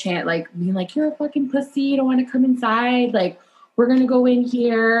people being like, you're a fucking pussy, you don't want to come inside. Like, we're going to go in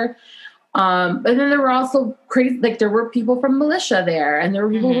here. But then there were also crazy, like there were people from militia there and there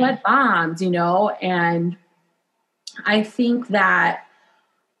were people who had bombs, and I think that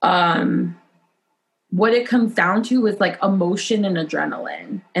what it comes down to is like emotion and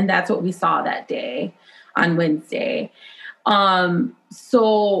adrenaline. And that's what we saw that day on Wednesday.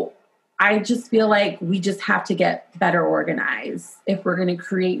 So I just feel like we just have to get better organized if we're going to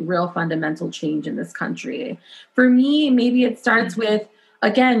create real fundamental change in this country. For me, maybe it starts with,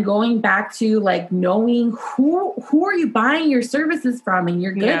 again, going back to like knowing who are you buying your services from and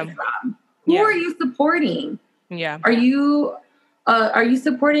your goods from? Who are you supporting? Yeah. Are you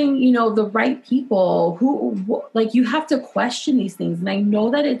supporting, the right people who like you have to question these things. And I know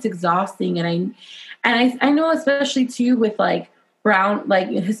that it's exhausting. And I know, especially too, with like brown, like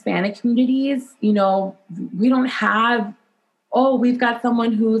Hispanic communities, we don't have, we've got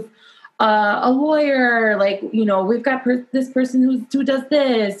someone who's a lawyer, like, we've got this person who does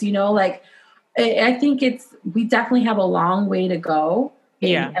this, like, I think we definitely have a long way to go.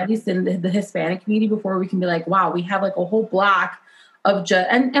 At least in the Hispanic community before we can be like, wow, we have like a whole block of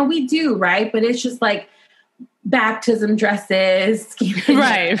and we do, right? But it's just like baptism dresses,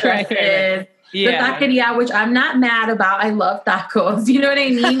 dresses, the taqueria, which I'm not mad about. I love tacos, you know what I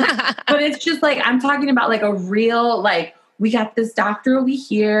mean? But it's just like, I'm talking about like a real, like, we got this doctor over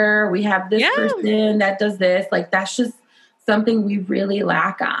here, we have this person that does this. Like, that's just something we really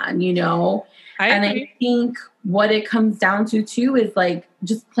lack on, I think what it comes down to too is like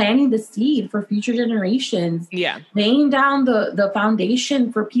just planting the seed for future generations. Yeah. Laying down the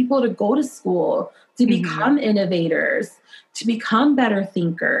foundation for people to go to school, to become innovators, to become better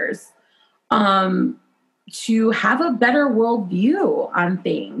thinkers, to have a better worldview on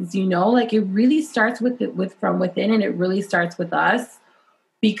things, like it really starts from within, and it really starts with us,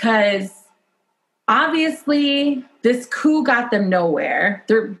 because obviously this coup got them nowhere.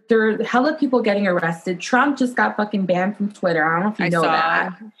 There are hella people getting arrested. Trump just got fucking banned from Twitter. I don't know if you know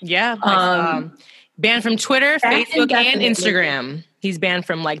that. Yeah. Banned from Twitter, Facebook, and Instagram. He's banned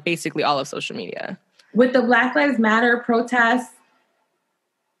from like basically all of social media. With the Black Lives Matter protests,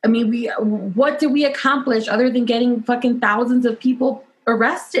 I mean, what did we accomplish other than getting fucking thousands of people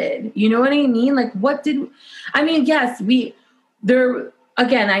arrested? You know what I mean? Like, yes,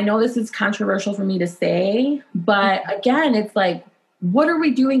 again, I know this is controversial for me to say, but again, it's like, what are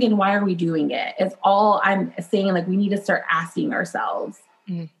we doing and why are we doing it? It's all I'm saying. Like, we need to start asking ourselves,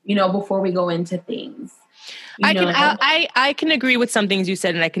 before we go into things. I can agree with some things you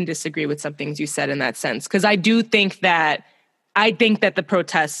said, and I can disagree with some things you said in that sense. Because I do think that the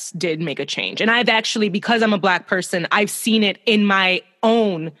protests did make a change. And I've actually, because I'm a Black person, I've seen it in my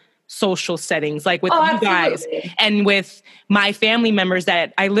own social settings, like with you guys and with my family members,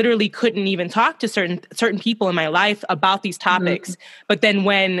 that I literally couldn't even talk to certain people in my life about these topics. But then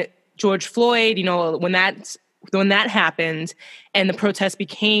when George Floyd, when that happened and the protests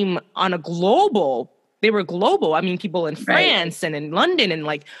became they were global. I mean, people in France and in London and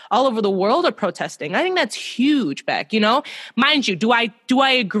like all over the world are protesting. I think that's huge, Beck. Mind you, do I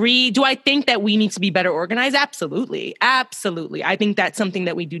agree? Do I think that we need to be better organized? Absolutely. Absolutely. I think that's something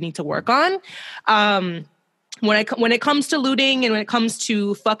that we do need to work on. When it comes to looting and when it comes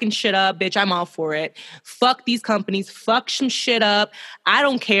to fucking shit up, bitch, I'm all for it. Fuck these companies. Fuck some shit up. I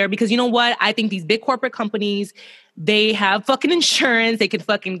don't care, because you know what? I think these big corporate companies, they have fucking insurance. They can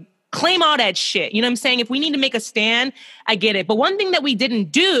fucking claim all that shit. You know what I'm saying? If we need to make a stand, I get it. But one thing that we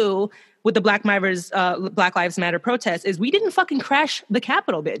didn't do with the Black Lives Matter protests is we didn't fucking crash the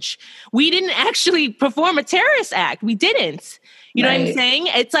Capitol, bitch. We didn't actually perform a terrorist act. We didn't. You know what I'm saying?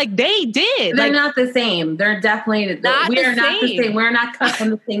 It's like they did. They're not the same. They're definitely not the same. We're not cut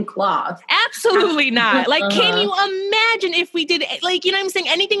from the same cloth. Absolutely not. Like, can you imagine if we did, like, you know what I'm saying?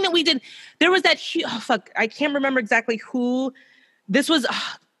 Anything that we did, there was that, I can't remember exactly who this was.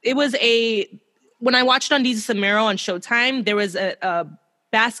 It was when I watched it on Desus and Mero on Showtime, there was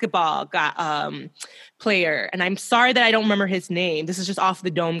basketball player, and I'm sorry that I don't remember his name. This is just off the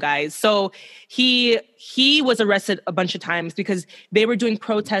dome, guys. So he was arrested a bunch of times because they were doing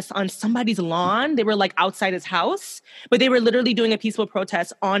protests on somebody's lawn. They were like outside his house, but they were literally doing a peaceful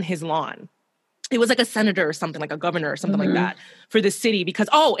protest on his lawn. It was like a senator or something, like a governor or something like that for the city because,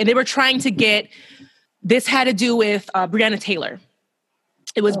 and they were trying to get, this had to do with Breonna Taylor.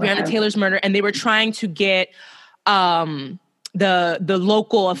 It was Breonna Taylor's murder, and they were trying to get the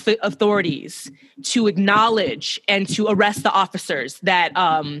local authorities to acknowledge and to arrest the officers that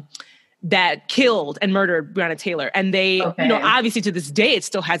killed and murdered Breonna Taylor. And they, obviously to this day, it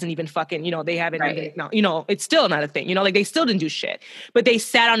still hasn't even fucking, they haven't even, it's still not a thing, like they still didn't do shit, but they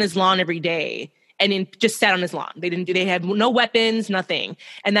sat on his lawn every day and just sat on his lawn. They had no weapons, nothing.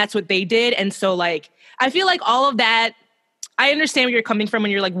 And that's what they did. And so like, I feel like all of that, I understand where you're coming from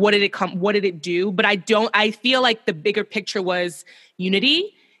when you're like, what did it do? But I feel like the bigger picture was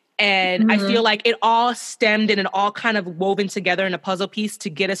unity. And I feel like it all stemmed and it all kind of woven together in a puzzle piece to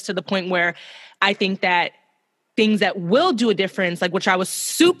get us to the point where I think that things that will do a difference, like which I was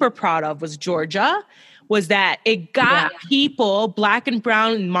super proud of was Georgia, was that it got people, Black and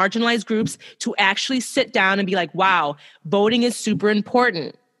brown and marginalized groups, to actually sit down and be like, wow, voting is super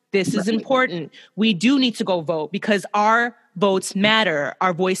important. This is important. We do need to go vote because our votes matter.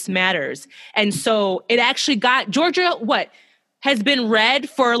 Our voice matters. And so it actually got Georgia, has been red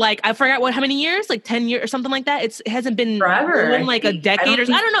for like, I forgot how many years, like 10 years or something like that. It hasn't been forever. In like a decade I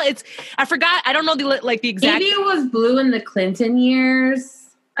don't know. I forgot. I don't know the exact. Maybe it was blue in the Clinton years.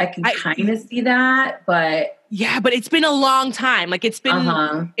 I can kind of see that, but. Yeah, but it's been a long time. Like it's been,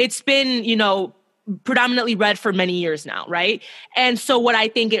 predominantly red for many years now, right? And so what I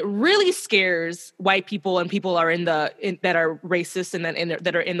think it really scares white people and people are that are racist and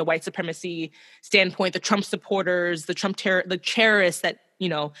that are in the white supremacy standpoint, the Trump supporters, the Trump the terrorists that,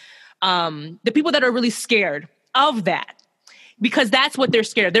 the people that are really scared of that. Because that's what they're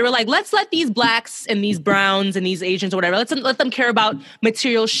scared. They were like, let's let these Blacks and these browns and these Asians or whatever, let them care about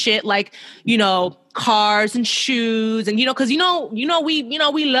material shit like, cars and shoes and, because, we love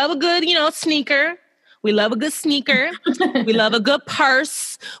a good, sneaker. We love a good sneaker. We love a good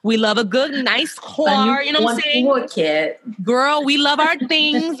purse. We love a good, nice car. You know what I'm saying? Kid. Girl, we love our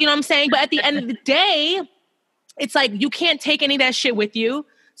things. You know what I'm saying? But at the end of the day, it's like, you can't take any of that shit with you.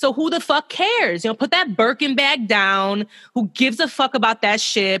 So who the fuck cares? Put that Birkin bag down. Who gives a fuck about that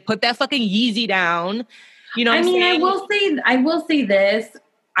shit? Put that fucking Yeezy down. You know what I'm saying? I will say this.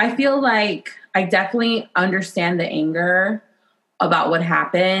 I feel like I definitely understand the anger about what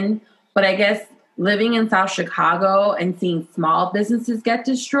happened. But I guess living in South Chicago and seeing small businesses get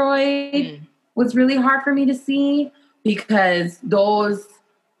destroyed was really hard for me to see because those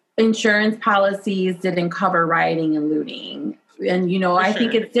insurance policies didn't cover rioting and looting. And, I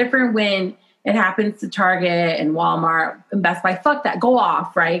think it's different when it happens to Target and Walmart and Best Buy. Fuck that. Go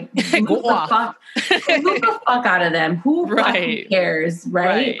off, right? Go off. Move the fuck out of them. Who fucking cares,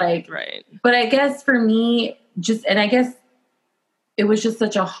 right? Right. But I guess for me, I guess it was just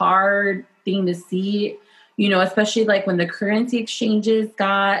such a hard thing to see, especially like when the currency exchanges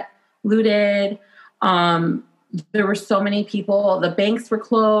got looted. There were so many people, the banks were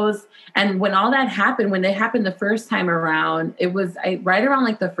closed. And when all that happened, when they happened the first time around, it was right around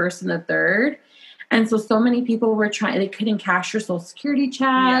like the first and the third. And so many people were they couldn't cash their Social Security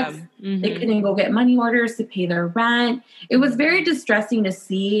checks. Yeah. Mm-hmm. They couldn't go get money orders to pay their rent. It was very distressing to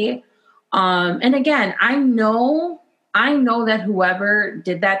see. And again, I know that whoever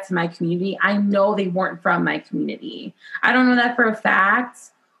did that to my community, I know they weren't from my community. I don't know that for a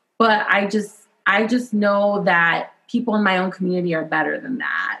fact, but I just know that people in my own community are better than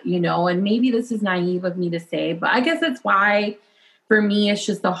that, and maybe this is naive of me to say, but I guess that's why for me, it's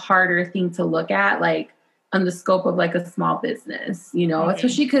just a harder thing to look at, like on the scope of like a small business,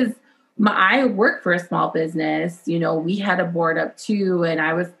 especially because I work for a small business, we had a board up too. And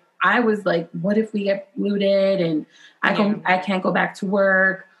I was like, what if we get looted and I can't go back to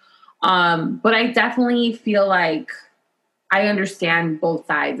work. But I definitely feel like I understand both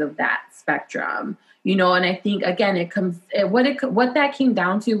sides of that spectrum, and I think again, what that came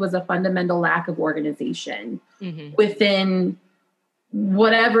down to was a fundamental lack of organization within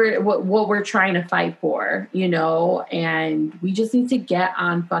what we're trying to fight for, and we just need to get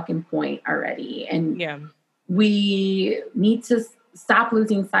on fucking point already. And we need to stop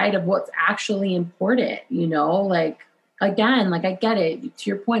losing sight of what's actually important, like, again, like I get it. To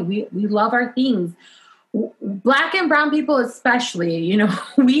your point, we love our things. Black and brown people especially,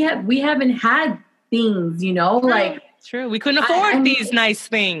 we haven't had things, like True. We couldn't afford these nice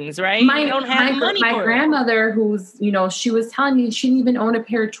things, right? We don't have money my for grandmother, who's, she was telling me she didn't even own a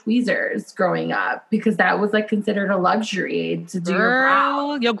pair of tweezers growing up because that was like considered a luxury to do your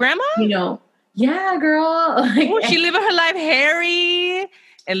brow. Your grandma? Yeah, girl. Like, she living her life hairy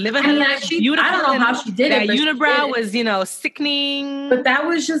and living her life beautiful. I don't know how she did it. That unibrow was, sickening. But that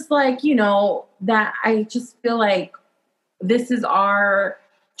was just like, that I just feel like this is our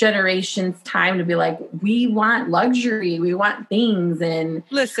generation's time to be like, we want luxury, we want things, and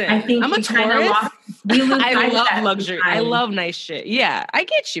listen, I think I'm a tourist. I love luxury. Sometimes. I love nice shit. Yeah, I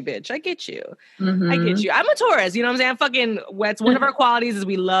get you, bitch. I get you. Mm-hmm. I get you. I'm a tourist. You know what I'm saying? It's one of our qualities is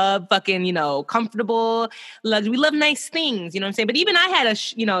we love fucking, comfortable. We love nice things. You know what I'm saying? But even I had a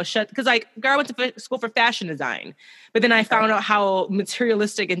because girl, I went to school for fashion design, but then I found out how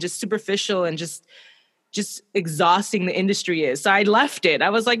materialistic and just superficial and just exhausting the industry is. So I left it. I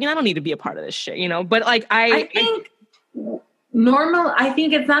was like, I don't need to be a part of this shit, But like, I think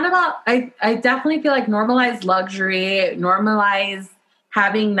it's not about, I definitely feel like normalize luxury, normalize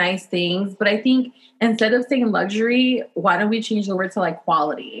having nice things. But I think instead of saying luxury, why don't we change the word to like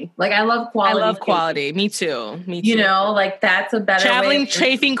quality? Like, I love quality. I love quality. Me too. Like that's a better traveling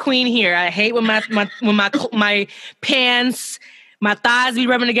chafing queen here. I hate when my pants, my thighs be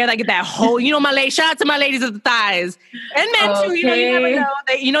rubbing together. I get that whole, my ladies. Shout out to my ladies of the thighs and men too. You never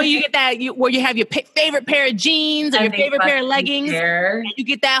know. You get that where you have your favorite pair of jeans or your favorite pair of leggings, and you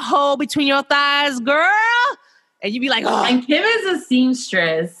get that hole between your thighs, girl, and you be like, oh. And Kim is a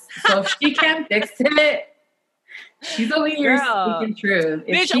seamstress, so if she can't fix it, she's over here speaking truth.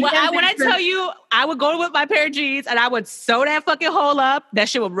 Bitch, when I tell you, I would go with my pair of jeans and I would sew that fucking hole up. That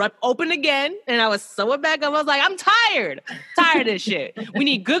shit would open again. And I would sew it back up. I was like, I'm tired. Tired of this shit. We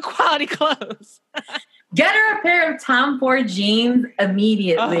need good quality clothes. Get her a pair of Tom Ford jeans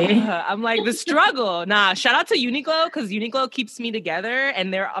immediately. I'm like, the struggle. Nah, shout out to Uniqlo because Uniqlo keeps me together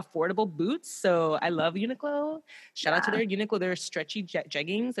and they're affordable boots. So I love Uniqlo. Shout out to their Uniqlo. They're stretchy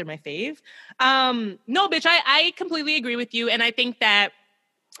jeggings. They're my fave. No, bitch, I completely agree with you. And I think that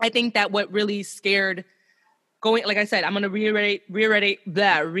what really scared going, like I said, I'm going to reiterate.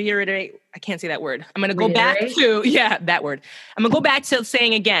 I can't say that word. I'm going to go back to, that word. I'm going to go back to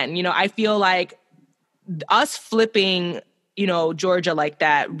saying again, I feel like us flipping, Georgia like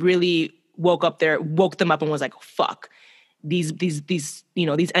that really woke them up and was like, fuck, these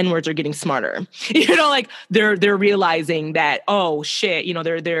N-words are getting smarter. Like they're realizing that, oh shit,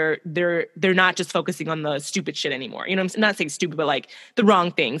 they're not just focusing on the stupid shit anymore. I'm not saying stupid, but like the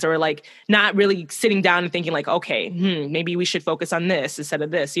wrong things, or like not really sitting down and thinking like, okay, maybe we should focus on this instead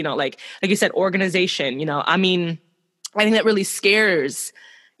of this, like you said, organization, I think that really scares.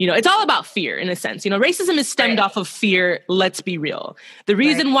 It's all about fear in a sense. Racism is stemmed off of fear. Let's be real. The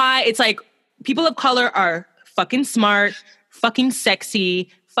reason why it's like people of color are fucking smart, fucking sexy,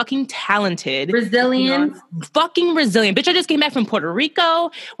 fucking talented. Resilient. Fucking resilient. Bitch, I just came back from Puerto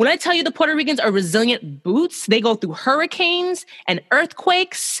Rico. When I tell you the Puerto Ricans are resilient boots, they go through hurricanes and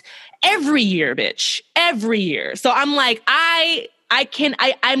earthquakes every year, bitch. Every year. So I'm like,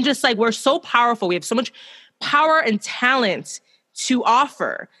 I'm just like, we're so powerful. We have so much power and talent to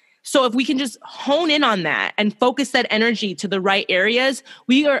offer. So if we can just hone in on that and focus that energy to the right areas,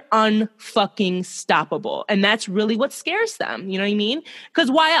 we are unfucking stoppable. And that's really what scares them. You know what I mean?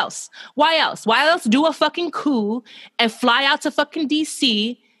 Because why else? Why else do a fucking coup and fly out to fucking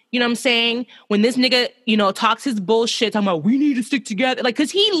DC? You know what I'm saying? When this nigga, talks his bullshit, talking about we need to stick together. Like,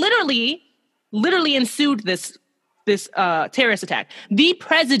 because he literally ensued this terrorist attack. The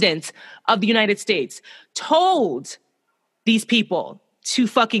president of the United States told these people to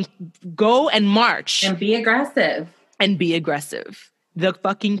fucking go and march. And be aggressive. The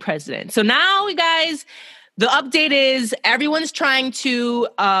fucking president. So now, guys, the update is everyone's trying to,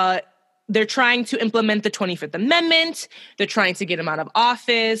 they're trying to implement the 25th Amendment. They're trying to get him out of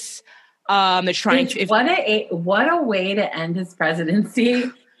office. They're trying to... What a way to end his presidency.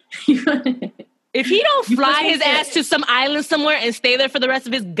 If he don't fly his ass to some island somewhere and stay there for the rest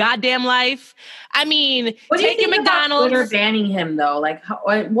of his goddamn life, I mean, take your McDonald's. Twitter banning him though, like,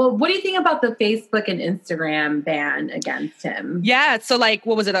 what do you think about the Facebook and Instagram ban against him? Yeah, so like,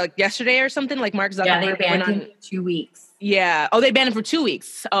 what was it, yesterday or something? Like Mark Zuckerberg. Yeah, they banned him for 2 weeks. Yeah. Oh, they banned him for 2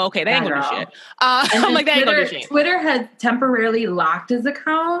 weeks. Oh, okay, that ain't gonna do shit. I'm like, that ain't gonna do shit. Twitter had temporarily locked his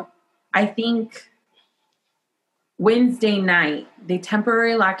account. I think Wednesday night, they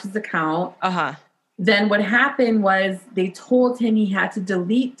temporarily locked his account. Then what happened was they told him he had to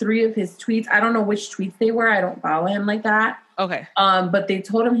delete 3 of his tweets. I don't know which tweets they were. I don't follow him like that. Okay. But they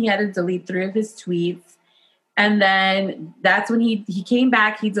told him he had to delete 3 of his tweets. And then that's when he came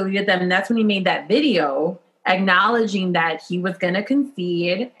back, he deleted them. And that's when he made that video acknowledging that he was going to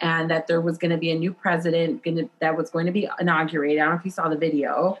concede and that there was going to be a new president that was going to be inaugurated. I don't know if you saw the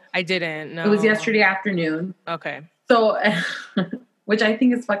video. I didn't. No. It was yesterday afternoon. Okay. So, which I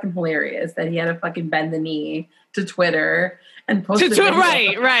think is fucking hilarious that he had to fucking bend the knee to Twitter and post it.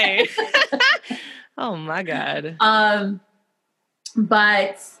 Right. Oh my God.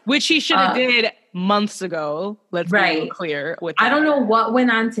 But which he should have did months ago. Let's be clear with that. I don't know what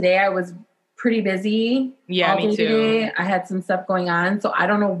went on today. I was pretty busy. Yeah, me too. Today. I had some stuff going on, so I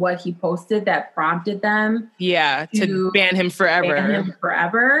don't know what he posted that prompted them. Yeah, to ban him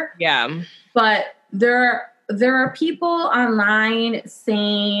forever. Yeah, but there are people online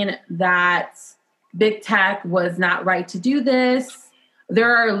saying that big tech was not right to do this.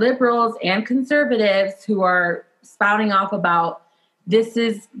 There are liberals and conservatives who are spouting off about this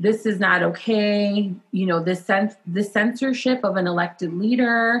is not okay. You know, this censorship of an elected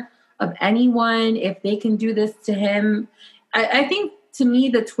leader, of anyone, if they can do this to him. I think, to me,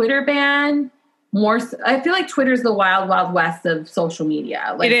 the Twitter ban, I feel like Twitter's the wild, wild west of social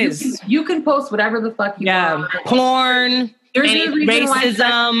media. Like, it is. You can post whatever the fuck you want. Porn, there's a reason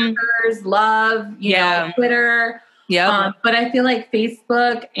racism, why love, you know, Twitter. Yeah. But I feel like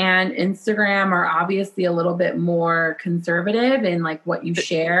Facebook and Instagram are obviously a little bit more conservative in like what you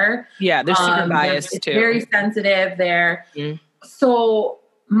share. Yeah, they're super biased it's too. Very sensitive there. So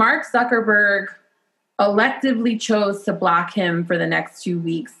Mark Zuckerberg electively chose to block him for the next 2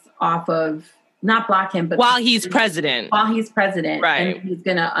 weeks not block him, but while he's president. Right. And he's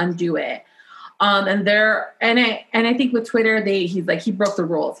going to undo it. And I think with Twitter, he broke the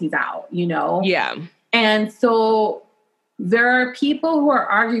rules. He's out, you know? Yeah. And so there are people who are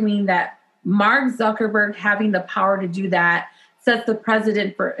arguing that Mark Zuckerberg having the power to do that sets the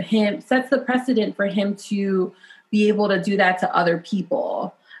precedent for him to be able to do that to other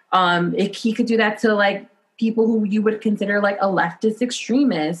people. If he could do that to like people who you would consider like a leftist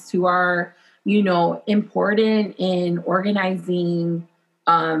extremists who are, you know, important in organizing,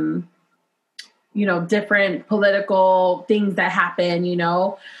 you know, different political things that happen, you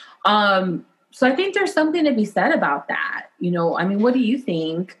know. So I think there's something to be said about that. You know, I mean, what do you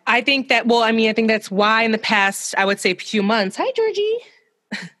think? I think that's why in the past, I would say few months, hi, Georgie.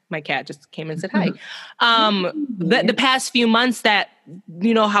 My cat just came and said hi. The past few months that,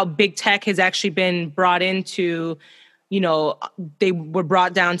 you know, how big tech has actually been brought into, you know, they were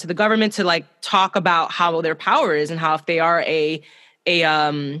brought down to the government to like talk about how their power is and how if they are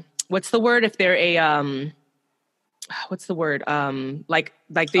what's the word? If they're what's the word? Like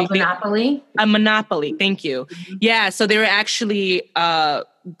they a monopoly. A monopoly. Thank you. Mm-hmm. Yeah. So they were actually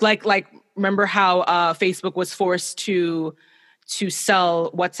like remember how Facebook was forced to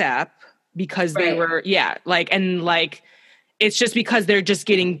sell WhatsApp because they were it's just because they're just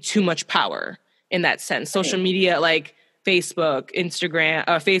getting too much power in that sense. Social media like Facebook, Instagram,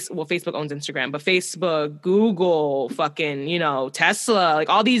 Facebook owns Instagram, but Facebook, Google, fucking, you know, Tesla, like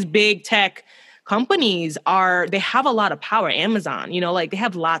all these big tech companies they have a lot of power. Amazon, you know, like they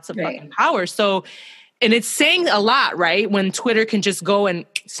have lots of fucking power. So, and it's saying a lot, right? When Twitter can just go and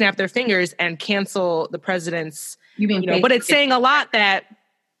snap their fingers and cancel the president's, but it's saying a lot that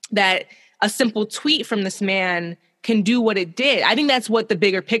a simple tweet from this man can do what it did. I think that's what the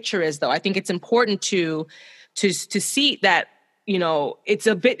bigger picture is, though. I think it's important to see that, you know,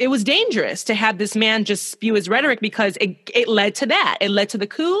 it was dangerous to have this man just spew his rhetoric because it led to that. It led to the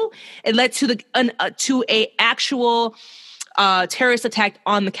coup. It led to to a actual terrorist attack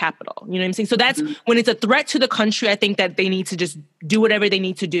on the Capitol. You know what I'm saying? So that's when it's a threat to the country. I think that they need to just do whatever they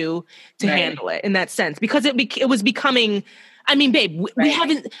need to do to handle it in that sense, because it was becoming. I mean, babe, we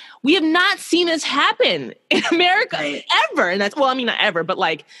have not seen this happen in America ever, and that's not ever, but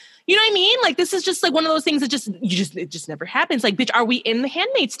like. You know what I mean? Like, this is just like one of those things that it just never happens. Like, bitch, are we in The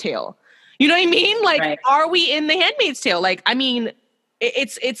Handmaid's Tale? You know what I mean? Like, are we in The Handmaid's Tale? Like, I mean,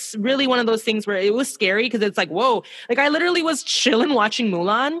 it's really one of those things where it was scary because it's like, whoa. Like, I literally was chilling watching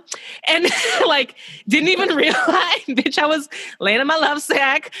Mulan and like didn't even realize, bitch, I was laying in my love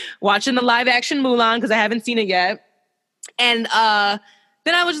sack watching the live action Mulan because I haven't seen it yet. And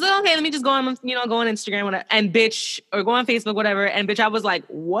then I was just like, okay, let me just go on, go on Instagram, whatever, and bitch, or go on Facebook, whatever. And bitch, I was like,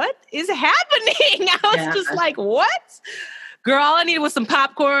 what is happening? I was just like, what? Girl, all I needed was some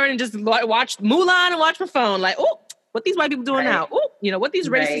popcorn and just watch Mulan and watch my phone. Like, oh, what these white people doing now? Oh, what these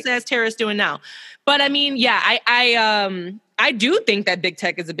racist ass terrorists doing now? But I mean, yeah, I do think that big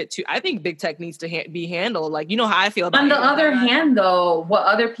tech is a bit too. I think big tech needs to be handled. Like, you know how I feel about it. On the other hand, though, what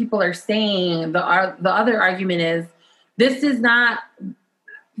other people are saying, the other argument is, this is not.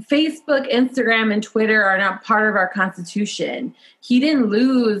 Facebook, Instagram, and Twitter are not part of our Constitution. He didn't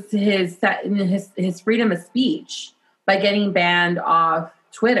lose his freedom of speech by getting banned off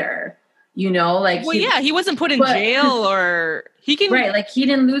Twitter. You know, like he wasn't put in jail or he can like he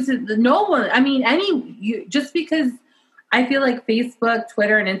didn't lose it. No one. I mean, just because I feel like Facebook,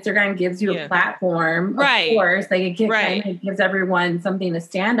 Twitter, and Instagram gives you a platform, of course, like it kind of gives everyone something to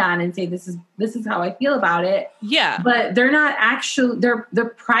stand on and say this is how I feel about it. Yeah, but they're not actual.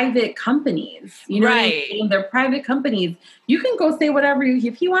 They're private companies. You know what I mean? They're private companies. You can go say whatever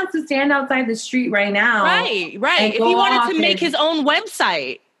if he wants to stand outside the street right now. Right. If he wanted to make his own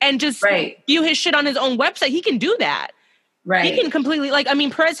website and just view his shit on his own website, he can do that. Right. He can completely,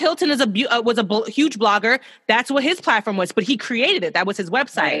 Perez Hilton was a huge blogger. That's what his platform was, but he created it. That was his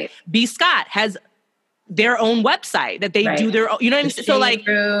website. Right. B. Scott has their own website that they do their own, you know what I mean? So like,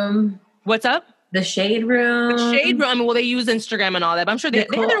 room. What's up? The Shade Room. The Shade Room. I mean, well, they use Instagram and all that, but I'm sure they have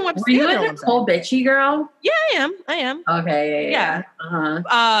their own website. Were you a Nicole bitchy girl? Yeah, I am. Okay. Yeah.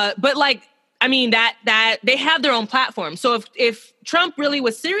 But like, I mean, that they have their own platform. So if Trump really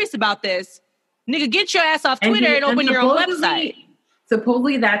was serious about this, nigga, get your ass off Twitter and open your own website.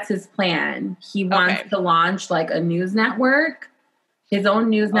 Supposedly that's his plan. He wants to launch like a news network, his own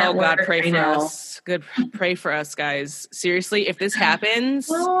news network. Oh God, pray for us. Good, pray for us, guys. Seriously, if this happens,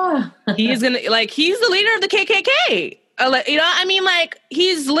 he's gonna he's the leader of the KKK. You know, I mean, like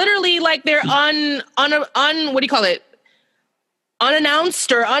he's literally like their on what do you call it?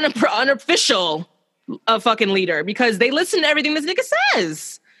 Unannounced or unofficial fucking leader because they listen to everything this nigga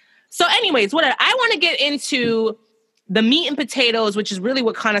says. So anyways, whatever. I want to get into the meat and potatoes, which is really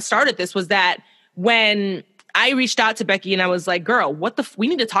what kind of started this, was that when I reached out to Becky and I was like, girl, we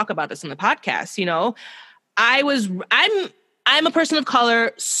need to talk about this on the podcast. You know, I'm a person of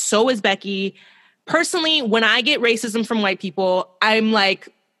color. So is Becky. Personally, when I get racism from white people, I'm like,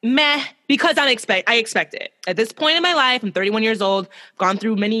 meh, because I expect it. At this point in my life, I'm 31 years old, gone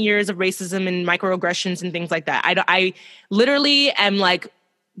through many years of racism and microaggressions and things like that. I literally am like,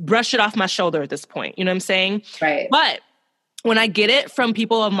 brush it off my shoulder at this point. You know what I'm saying? Right. But when I get it from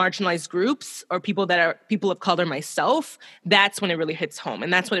people of marginalized groups or people that are people of color myself, that's when it really hits home.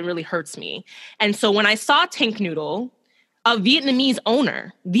 And that's when it really hurts me. And so when I saw Tank Noodle, a Vietnamese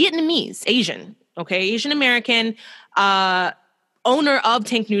owner, Asian American, owner of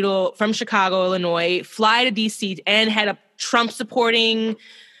Tank Noodle from Chicago, Illinois, fly to DC and had a Trump supporting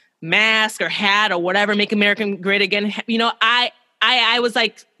mask or hat or whatever, make America great again. You know, I was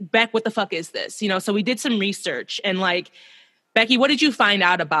like, Beck, what the fuck is this? You know, so we did some research and like, Becky, what did you find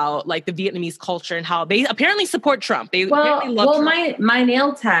out about like the Vietnamese culture and how they apparently support Trump? They apparently love Trump. my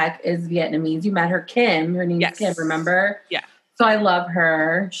nail tech is Vietnamese. You met her, Kim. Her name is Kim, remember? Yeah. So I love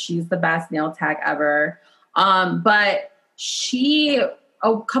her. She's the best nail tech ever. But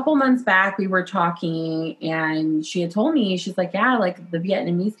a couple months back, we were talking and she had told me, she's like, yeah, like the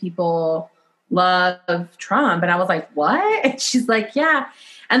Vietnamese people love Trump. And I was like, what? And she's like, yeah.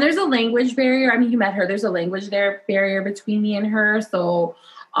 And there's a language barrier. I mean, you met her. There's a language barrier between me and her. So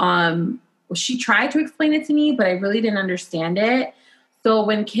she tried to explain it to me, but I really didn't understand it. So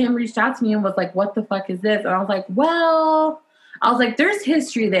when Kim reached out to me and was like, what the fuck is this? And I was like, there's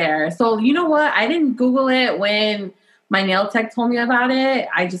history there. So you know what? I didn't Google it when my nail tech told me about it.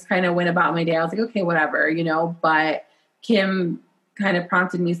 I just kind of went about my day. I was like, okay, whatever, you know, but Kim kind of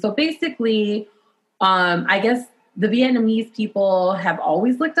prompted me. So basically, I guess the Vietnamese people have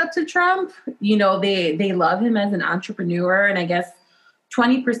always looked up to Trump. You know, they love him as an entrepreneur. And I guess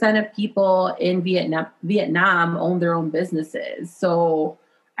 20% of people in Vietnam own their own businesses. So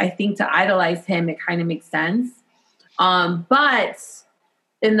I think to idolize him, it kind of makes sense. But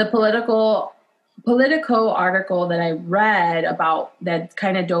in the Politico article that I read about that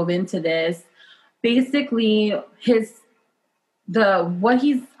kind of dove into this, basically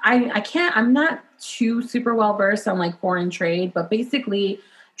I'm not too super well versed on like foreign trade, but basically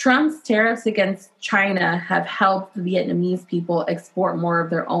Trump's tariffs against China have helped the Vietnamese people export more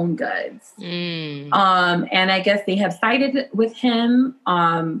of their own goods. And I guess they have sided with him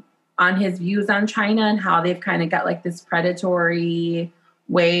on his views on China and how they've kind of got like this predatory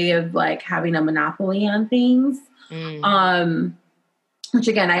way of like having a monopoly on things. Which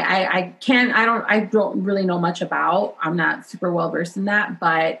again, I don't really know much about. I'm not super well versed in that,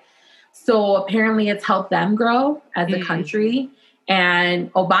 but so apparently it's helped them grow as a country.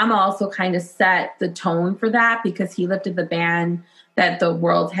 And Obama also kind of set the tone for that because he lifted the ban that the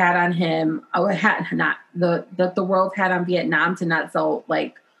world had on him, that the world had on Vietnam to not sell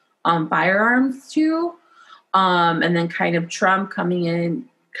like firearms to. And then kind of Trump coming in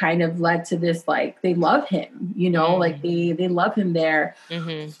kind of led to this, like, they love him, you know, like they love him there.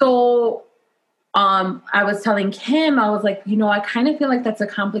 So I was telling Kim, I was like, you know, I kind of feel like that's a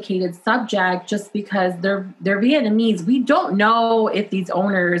complicated subject just because they're Vietnamese. We don't know if these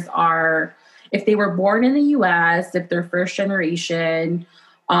owners are, if they were born in the US, if they're first generation,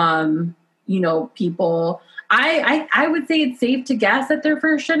 you know, people. I would say it's safe to guess that they're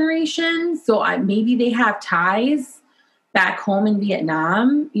first generation. So maybe they have ties back home in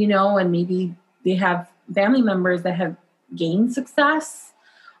Vietnam, you know, and maybe they have family members that have gained success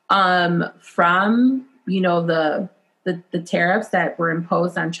from, you know, the tariffs that were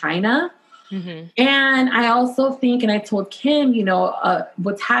imposed on China. And I also think, and I told Kim, you know,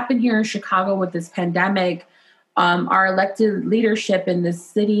 what's happened here in Chicago with this pandemic, our elected leadership in this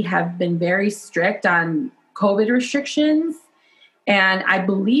city have been very strict on COVID restrictions. And I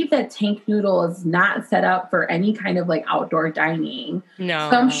believe that Tank Noodle is not set up for any kind of like outdoor dining. No.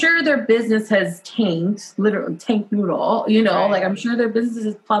 So I'm sure their business has tanked, literally Tank Noodle, you know, like I'm sure their business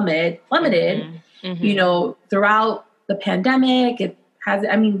has plummeted, you know, throughout the pandemic. It has,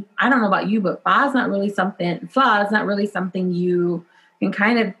 I mean, I don't know about you, but pho is not really something you can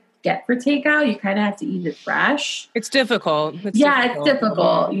kind of get for takeout. You kind of have to eat it fresh. It's difficult. It's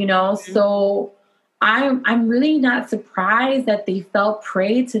difficult, you know, so I'm really not surprised that they fell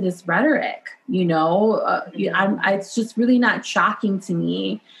prey to this rhetoric, you know, it's just really not shocking to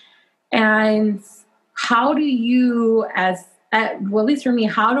me. And how do you, well, at least for me,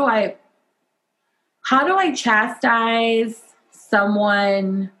 how do I chastise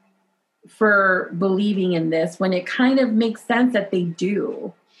someone for believing in this when it kind of makes sense that they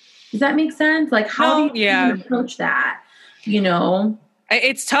do? Does that make sense? Like, how do you approach that, you know?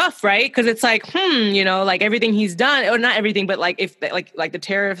 It's tough, right? Because it's like, you know, like everything he's done, or not everything, but like if like the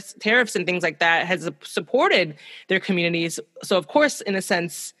tariffs and things like that has supported their communities. So of course, in a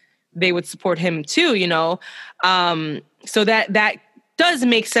sense, they would support him too, you know. So that does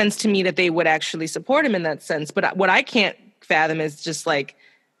make sense to me that they would actually support him in that sense. But what I can't fathom is just like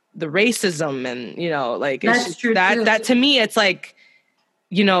the racism and, you know, like it's that's true that to me, it's like,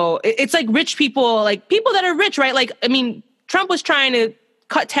 you know, it's like rich people, like people that are rich, right? Like, I mean, Trump was trying to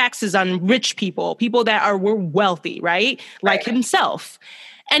cut taxes on rich people that were wealthy, right? Like himself.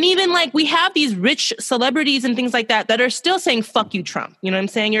 And even like we have these rich celebrities and things like that are still saying, fuck you, Trump. You know what I'm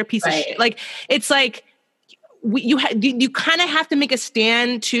saying? You're a piece of shit. Like, it's like, you kind of have to make a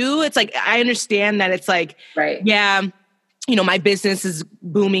stand too. It's like, I understand that it's like, yeah, you know, my business is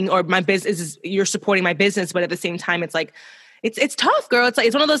booming or my business is, you're supporting my business. But at the same time, it's like, it's tough, girl. It's like,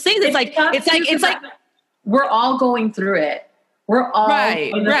 it's one of those things. It's like, we're all going through it. We're all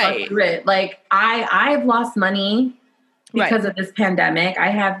going through it. Like I've lost money because of this pandemic. I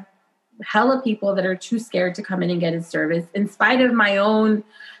have hella people that are too scared to come in and get his service in spite of my own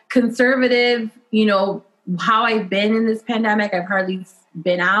conservative, you know, how I've been in this pandemic. I've hardly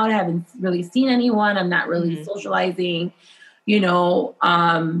been out. I haven't really seen anyone. I'm not really socializing, you know,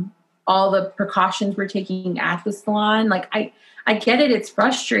 all the precautions we're taking at the salon. Like I get it. It's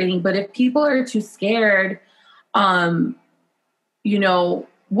frustrating, but if people are too scared, you know,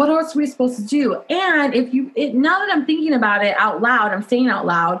 what else are we supposed to do? And now that I'm thinking about it out loud, I'm saying out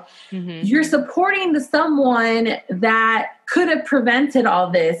loud, you're supporting someone that could have prevented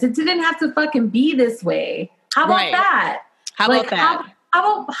all this. It didn't have to fucking be this way. How about that?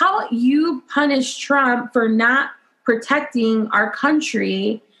 How about you punish Trump for not protecting our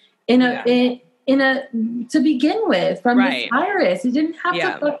country to begin with from this virus? It didn't have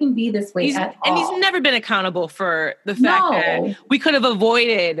to fucking be this way at all. And he's never been accountable for the fact that we could have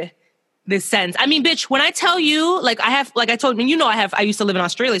avoided this sense. I mean, bitch, when I tell you, like I told you, you know, I used to live in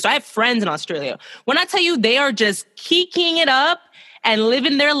Australia, so I have friends in Australia. When I tell you they are just keking it up and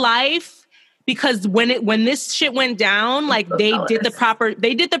living their life, because when this shit went down, like they did the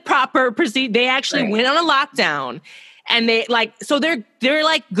proper procedure. They actually went on a lockdown. And they like, so they're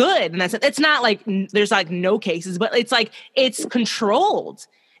like good. And it's not like there's like no cases, but it's like, it's controlled.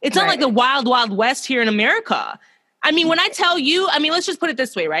 It's not like the wild, wild west here in America. I mean, when I tell you, I mean, let's just put it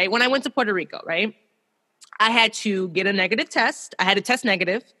this way, right? When I went to Puerto Rico, right? I had to get a negative test. I had to test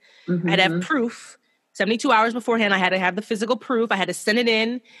negative. I had to have proof. 72 hours beforehand, I had to have the physical proof. I had to send it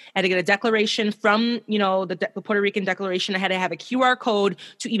in. I had to get a declaration from, you know, the Puerto Rican declaration. I had to have a QR code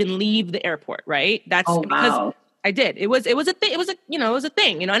to even leave the airport, right? That's because I did. It was a thing. It was a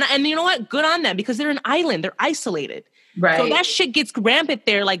thing, you know, and you know what? Good on them, because they're an island. They're isolated. Right. So that shit gets rampant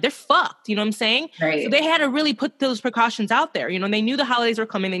there. Like, they're fucked. You know what I'm saying? Right. So they had to really put those precautions out there. You know, and they knew the holidays were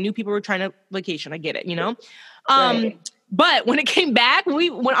coming. They knew people were trying to vacation. I get it, you know? But when it came back, when we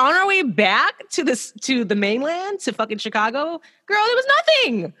went on our way back to the mainland, to fucking Chicago, girl, there was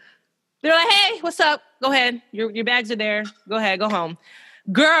nothing. They're like, hey, what's up? Go ahead. Your bags are there. Go ahead, go home.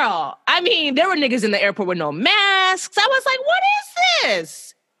 Girl, I mean, there were niggas in the airport with no masks. I was like, what is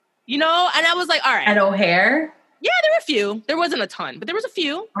this? You know? And I was like, all right. At O'Hare? Yeah, there were a few. There wasn't a ton, but there was a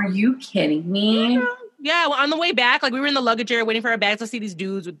few. Are you kidding me? Yeah, well, on the way back, like we were in the luggage area waiting for our bags to see these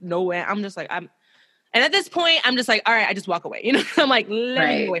dudes with no way. I'm just like, and at this point, I'm just like, all right, I just walk away. You know, I'm like, let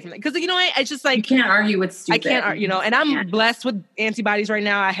me get away from it. Because, you know what? It's just like, you can't argue with stupid. I can't argue, you know, and I'm blessed with antibodies right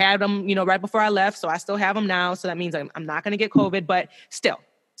now. I had them, you know, right before I left. So I still have them now. So that means I'm not going to get COVID, but still,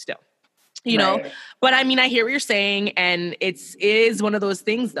 you know, but I mean, I hear what you're saying. And it is one of those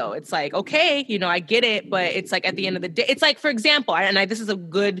things though. It's like, okay, you know, I get it, but it's like at the end of the day, it's like, for example, this is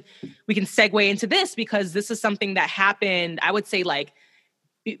we can segue into this because this is something that happened, I would say like,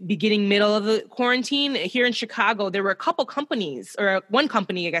 beginning middle of the quarantine here in Chicago. There were a couple companies, or one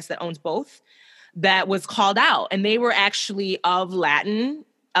company, I guess, that owns both, that was called out, and they were actually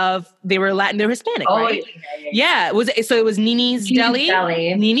they were Hispanic, right? Yeah. It was Nini's Deli.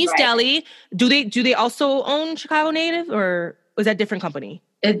 Nini's Deli. Do they also own Chicago Native, or was that a different company?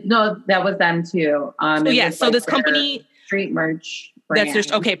 No, that was them too. So this company, street merch.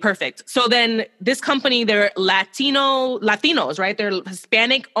 That's okay, perfect. So then this company, they're Latinos, right? They're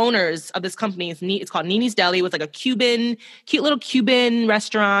Hispanic owners of this company. It's called Nini's Deli. It was like a cute little Cuban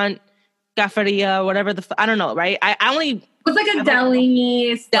restaurant, cafeteria, whatever I don't know, right? It was like a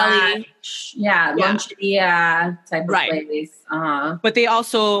deli. Luncheria type of place. Uh-huh. But they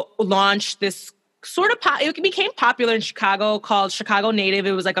also launched this sort of it became popular in Chicago called Chicago Native.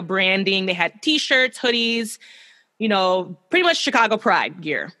 It was like a branding. They had T-shirts, hoodies, you know, pretty much Chicago Pride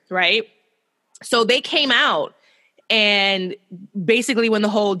gear, right? So they came out, and basically when the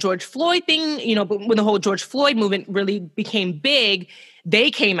whole George Floyd thing, you know, when the whole George Floyd movement really became big,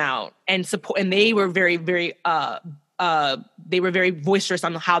 they came out and they were very, very, they were very boisterous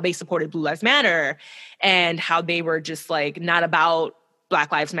on how they supported Blue Lives Matter and how they were just like not about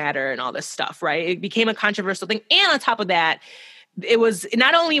Black Lives Matter and all this stuff, right? It became a controversial thing. And on top of that, it was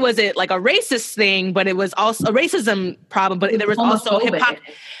not only was it like a racist thing, but it was also a racism problem, but there was also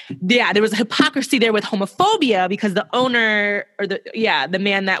there was a hypocrisy there with homophobia, because the owner or the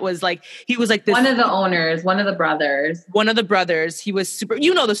man that was like, he was like this, one of the brothers, he was super,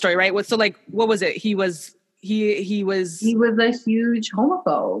 you know the story, right? So like, what was it? He was a huge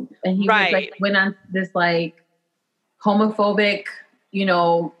homophobe, and he was like, went on this like homophobic, you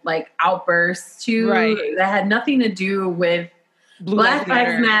know, like outburst that had nothing to do with Black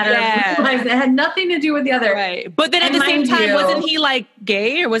Lives Matter. Yeah. It had nothing to do with the other. Right. But then at the same time, wasn't he like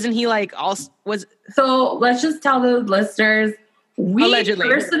gay, or wasn't he like So let's just tell the listeners, we allegedly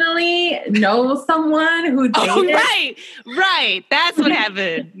personally know someone who dated. Oh, right. That's what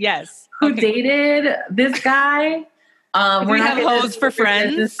happened. Yes. Who dated this guy. We have hoes for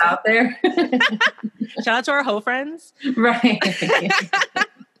friends out there. Shout out to our hoe friends. Right.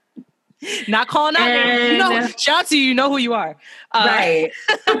 Not calling out names. You know, shout out to you. You know who you are. Right.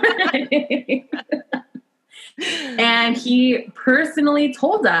 And he personally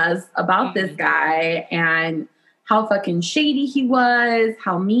told us about this guy and how fucking shady he was,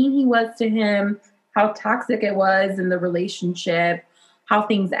 how mean he was to him, how toxic it was in the relationship, how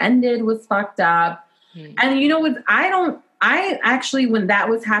things ended was fucked up. And you know what? I actually, when that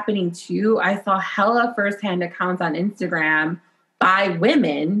was happening too, I saw hella firsthand accounts on Instagram by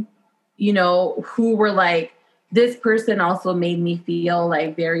women, you know, who were like, this person also made me feel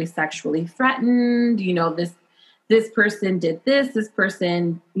like very sexually threatened. You know, this person did this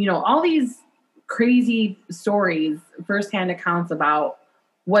person, you know, all these crazy stories, firsthand accounts about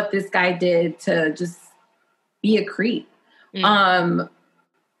what this guy did to just be a creep.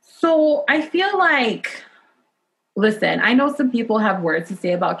 So I feel like, listen, I know some people have words to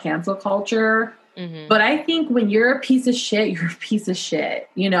say about cancel culture, but I think when you're a piece of shit, you're a piece of shit,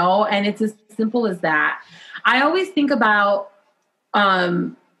 you know? And it's as simple as that. I always think about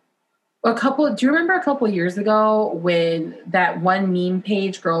do you remember a couple years ago when that one meme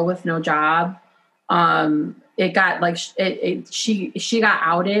page, Girl with No Job, it got like, she got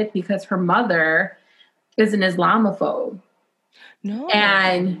outed because her mother is an Islamophobe. No.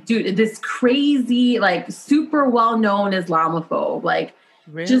 And dude, this crazy, like super well-known Islamophobe, like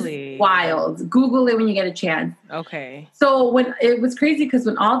really just wild. Google it when you get a chance. Okay. So when it was crazy, because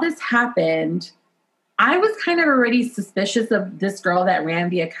when all this happened, I was kind of already suspicious of this girl that ran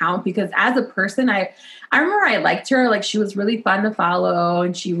the account, because as a person, I remember I liked her. Like, she was really fun to follow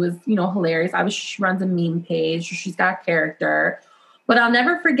and she was, you know, hilarious. She runs a meme page. She's got character. But I'll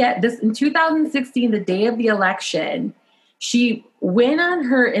never forget this in 2016, the day of the election. she went on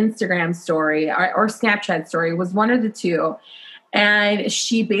her Instagram story or Snapchat story, was one of the two. And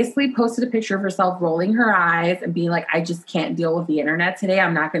she basically posted a picture of herself rolling her eyes and being like, I just can't deal with the internet today.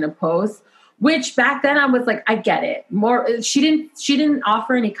 I'm not going to post. Which back then I was like, I get it. She didn't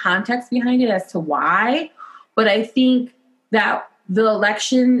offer any context behind it as to why. But I think that the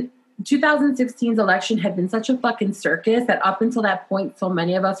 2016's election had been such a fucking circus that up until that point, so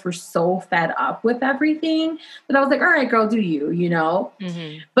many of us were so fed up with everything that I was like, all right, girl, do you, you know?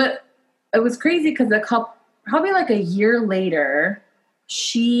 Mm-hmm. But it was crazy because probably like a year later,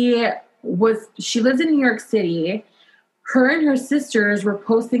 she lives in New York City. Her and her sisters were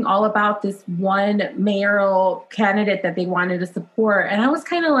posting all about this one mayoral candidate that they wanted to support. And I was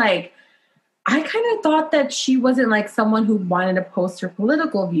kind of like, I kind of thought that she wasn't like someone who wanted to post her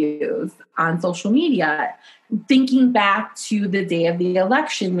political views on social media. Thinking back to the day of the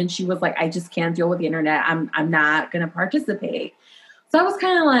election when she was like, I just can't deal with the internet. I'm not going to participate. So I was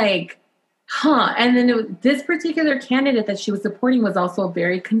kind of like, huh. And then this particular candidate that she was supporting was also a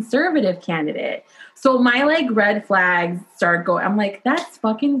very conservative candidate. So my like red flags started going. I'm like, that's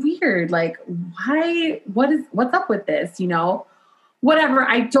fucking weird. Like, why? What's up with this? You know, whatever.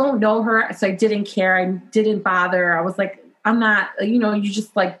 I don't know her, so I didn't care. I didn't bother. I was like, I'm not. You know, you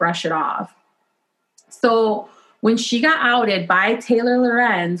just like brush it off. So when she got outed by Taylor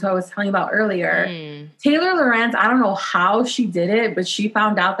Lorenz, who I was telling about earlier, Taylor Lorenz, I don't know how she did it, but she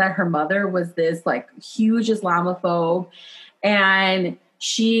found out that her mother was this like huge Islamophobe, and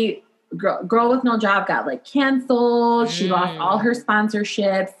Girl with No Job got like canceled. She lost all her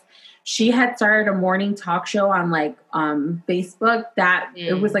sponsorships. She had started a morning talk show on like Facebook that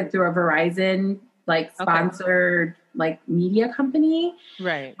it was like through a Verizon like sponsored like media company.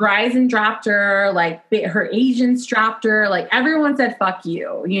 Right. Verizon dropped her, like her agents dropped her, like everyone said, fuck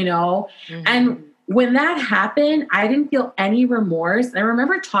you, you know? Mm-hmm. And when that happened, I didn't feel any remorse. And I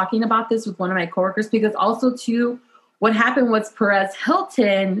remember talking about this with one of my coworkers because also too, what happened was Perez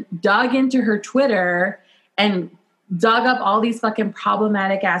Hilton dug into her Twitter and dug up all these fucking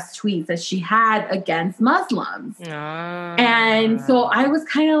problematic ass tweets that she had against Muslims. And so I was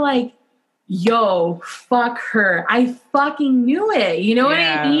kind of like, yo, fuck her. I fucking knew it. You know what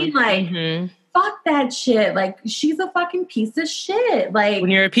I mean? Like, fuck that shit. Like, she's a fucking piece of shit. Like,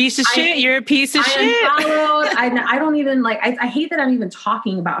 when you're a piece of shit, you're a piece of shit. I don't even like, I hate that I'm even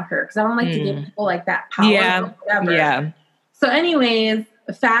talking about her because I don't like to give people like that power or whatever. Yeah. So anyways,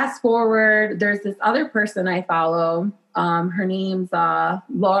 fast forward, there's this other person I follow. Her name's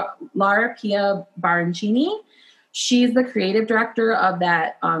Laura Pia Barangini. She's the creative director of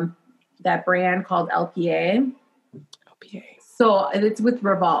that brand called LPA. So it's with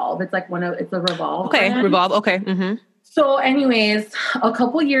Revolve. It's like it's a Revolve. Okay, brand. Revolve. Okay. Mm-hmm. So anyways, a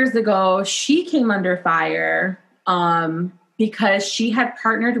couple years ago, she came under fire because she had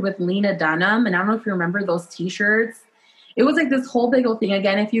partnered with Lena Dunham. And I don't know if you remember those T-shirts. It was like this whole big old thing.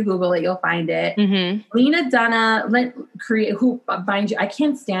 Again, if you Google it, you'll find it. Mm-hmm. Lena Dunham, who mind you, I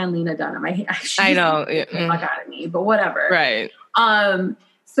can't stand Lena Dunham. I know. The fuck out of me, but whatever. Right.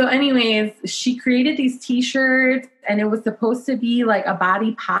 So anyways, she created these T-shirts and it was supposed to be like a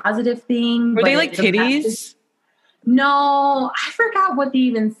body positive thing. Were they like titties? No, I forgot what they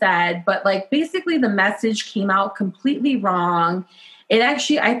even said, but like basically the message came out completely wrong. It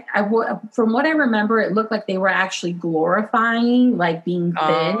actually, from what I remember, it looked like they were actually glorifying like being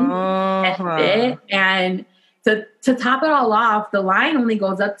thin and fit. And to top it all off, the line only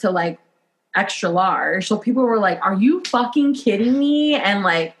goes up to like extra large. So people were like, are you fucking kidding me? And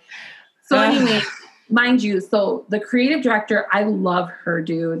like, so anyway, mind you, so the creative director, I love her,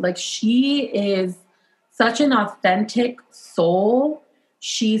 dude. Like, she is such an authentic soul.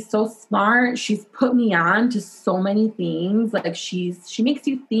 She's so smart. She's put me on to so many things. Like, she makes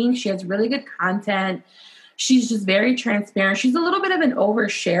you think. She has really good content. She's just very transparent. She's a little bit of an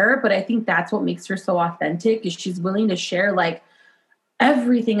oversharer, but I think that's what makes her so authentic, is she's willing to share like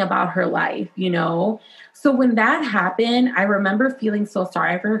everything about her life, you know? So when that happened, I remember feeling so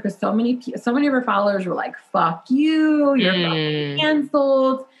sorry for her because so many of her followers were like, fuck you, you're fucking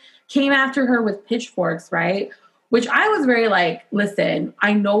canceled, came after her with pitchforks, right? Which I was very like, listen,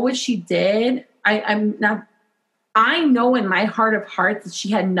 I know what she did. I know in my heart of hearts that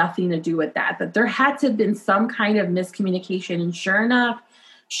she had nothing to do with that there had to have been some kind of miscommunication. And sure enough,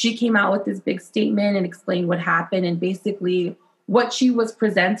 she came out with this big statement and explained what happened, and basically what she was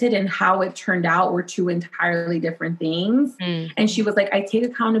presented and how it turned out were two entirely different things. And she was like, I take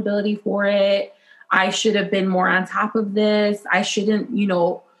accountability for it. I should have been more on top of this. I shouldn't,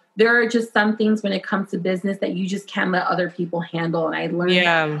 there are just some things when it comes to business that you just can't let other people handle. And I learned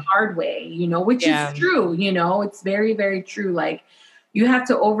that the hard way, you know, which is true, you know, it's very, very true. Like, you have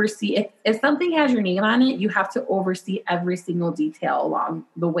to oversee, if something has your name on it, you have to oversee every single detail along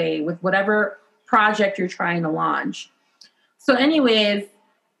the way with whatever project you're trying to launch. So anyways,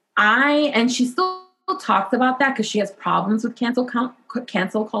 and she still talks about that because she has problems with cancel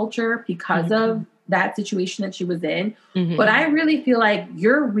culture because of that situation that she was in. But I really feel like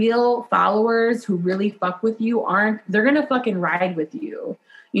your real followers who really fuck with you they're going to fucking ride with you.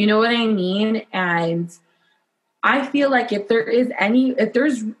 You know what I mean? And I feel like if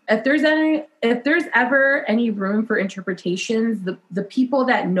there's ever any room for interpretations, the people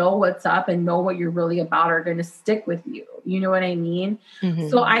that know what's up and know what you're really about are going to stick with you. You know what I mean?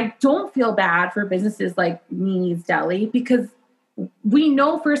 So I don't feel bad for businesses like Nini's Deli because we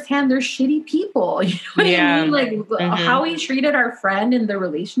know firsthand they're shitty people. You know what I mean? Like how he treated our friend in the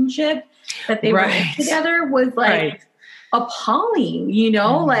relationship that they were in together was like appalling, you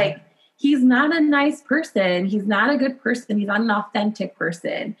know, like he's not a nice person. He's not a good person. He's not an authentic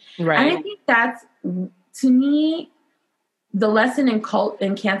person. Right. And I think that's, to me, the lesson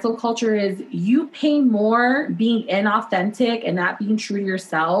in cancel culture is you pay more being inauthentic and not being true to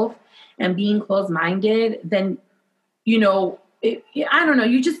yourself and being closed-minded than, you know, I don't know.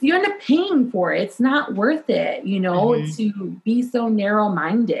 You end up paying for it. It's not worth it, you know, to be so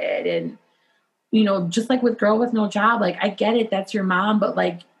narrow-minded. And, you know, just like with Girl With No Job, like, I get it. That's your mom. But,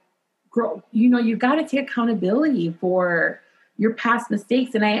 like, girl, you know, you got to take accountability for your past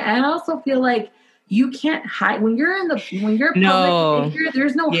mistakes. And I also feel like you can't hide when you're public figure,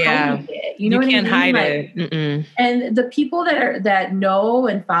 there's no hiding it. You know what I mean? You can't hide like, it. And the people that know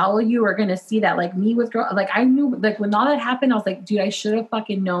and follow you are going to see that. Like me with Girl, like I knew, like when all that happened, I was like, dude, I should have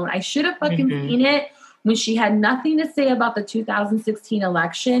fucking known. I should have fucking seen it when she had nothing to say about the 2016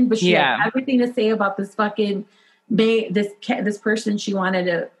 election, but she had everything to say about this fucking this person she wanted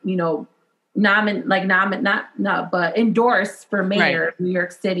to, you know, endorse for mayor of New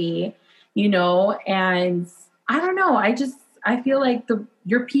York City, you know. And I don't know, I feel like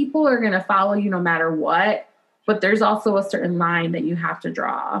your people are going to follow you no matter what, but there's also a certain line that you have to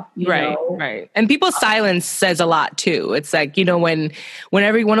draw, you know? Right. And people's silence says a lot too. It's like, you know, when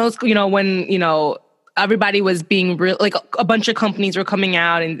everyone else, you know, when, you know, everybody was being real, like a bunch of companies were coming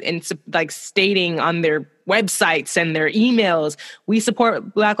out and like stating on their websites and their emails, we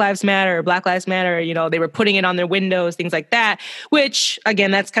support Black Lives Matter, you know, they were putting it on their windows, things like that, which again,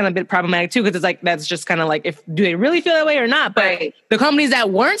 that's kind of a bit problematic too, because it's like, that's just kind of like, do they really feel that way or not? But the companies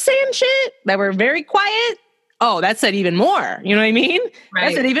that weren't saying shit, that were very quiet, that said even more, you know what I mean?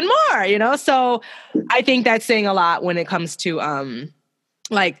 That said even more, you know? So I think that's saying a lot when it comes to,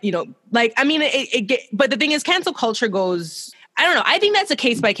 like, you know, like, I mean, but the thing is, cancel culture goes, I don't know. I think that's a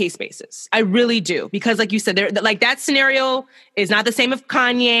case-by-case basis. I really do. Because like you said, like that scenario is not the same of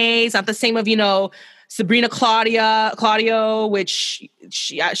Kanye. It's not the same of, you know, Sabrina Claudio, which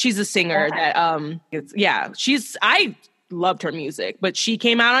she's a singer that, I loved her music, but she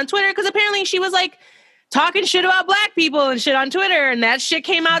came out on Twitter because apparently she was like talking shit about Black people and shit on Twitter. And that shit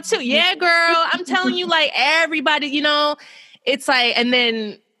came out too. Yeah, girl, I'm telling you, like everybody, you know, it's like, and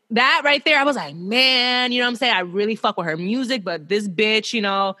then that right there, I was like, man, you know what I'm saying? I really fuck with her music, but this bitch, you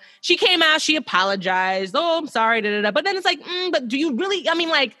know, she came out, she apologized. Oh, I'm sorry, But then it's like, but do you really, I mean,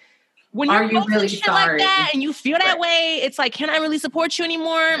 like, when you're posting really shit like that and you feel that way, it's like, can I really support you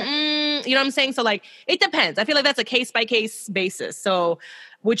anymore? You know what I'm saying? So like, it depends. I feel like that's a case-by-case basis. So,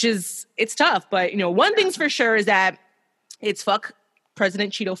 it's tough. But, you know, one thing's for sure is that it's fuck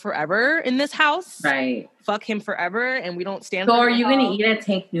President Cheeto forever in this house. Right. Fuck him forever, and we don't stand for So are you going to eat a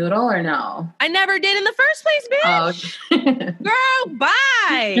tank noodle or no? I never did in the first place, bitch. Oh. Girl,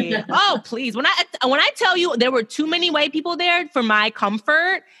 bye. Oh, please. When I tell you there were too many white people there for my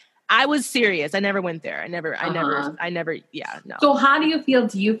comfort, I was serious. I never went there. I never, no. So how do you feel?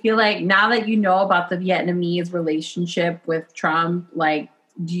 Do you feel like now that you know about the Vietnamese relationship with Trump, like,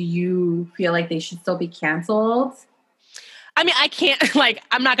 do you feel like they should still be canceled? I mean, I can't, like,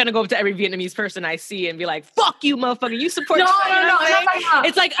 I'm not going to go up to every Vietnamese person I see and be like, fuck you, motherfucker, you support No, Trump. I'm not talking about.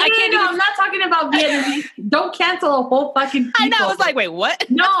 It's like, I can't I'm not talking about Vietnamese. Don't cancel a whole fucking people. I know, I was like, wait, what?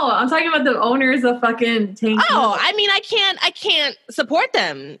 No, I'm talking about the owners of fucking Tank. Oh, I mean, I can't support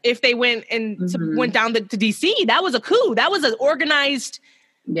them if they went down to DC. That was a coup. That was an organized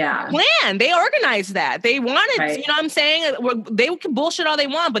plan. They organized that. They wanted, you know what I'm saying? They can bullshit all they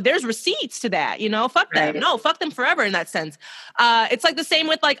want, but there's receipts to that, you know? Fuck them. No, fuck them forever in that sense. It's like the same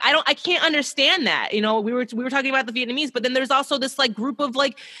with like, I can't understand that. You know, we were talking about the Vietnamese, but then there's also this like group of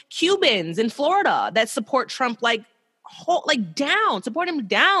like Cubans in Florida that support Trump like support him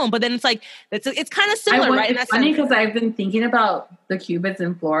down. But then it's like, it's kind of similar, right? It's funny because I've been thinking about the Cubans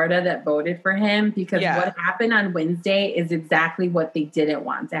in Florida that voted for him, because what happened on Wednesday is exactly what they didn't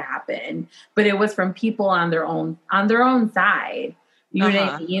want to happen. But it was from people on their own side. You know what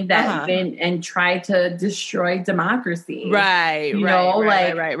I mean? That went and tried to destroy democracy. Right.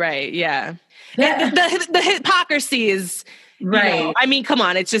 Yeah. The hypocrisy is right. You know, I mean, come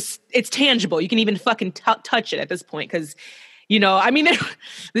on. It's tangible. You can even fucking touch it at this point. Cause you know, I mean,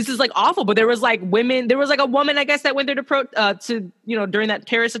 this is like awful, but there was like women, there was like a woman, I guess, that went there to, you know, during that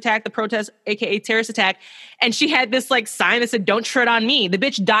terrorist attack, the protest, AKA terrorist attack. And she had this like sign that said, "Don't tread on me." The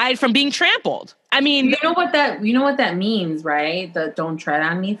bitch died from being trampled. I mean, you know what that means, right? The "Don't tread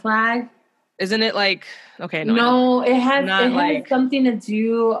on me" flag. Isn't it like, okay. No, it has something to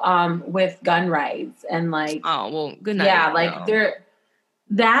do with gun rights and like, oh, well, good night. Yeah. Like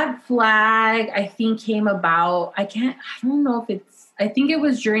that flag, I think, came about. I don't know if I think it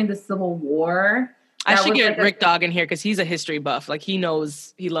was during the Civil War. I should get Rick Dog in here because he's a history buff. Like he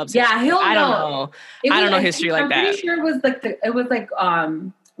knows, he loves history. Yeah, I don't know. I don't know history like that. I'm pretty sure it was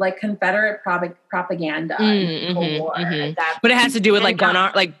like Confederate propaganda in the Cold War. But it has to do with like gun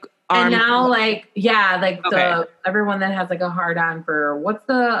art, like arm. And now everyone that has like a hard on for what's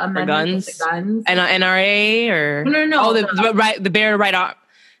the amendment? For guns? And NRA or no. Oh, the right to bear arms.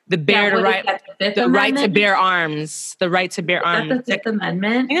 The right to bear arms. That's the Fifth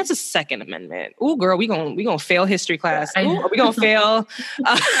Amendment. I think that's the Second Amendment. Ooh, girl, we gonna fail history class. Ooh, are we gonna fail?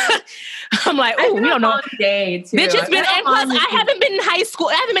 I'm like, ooh, we don't know. Day too. Bitch, it's been, and plus, I haven't been in high school.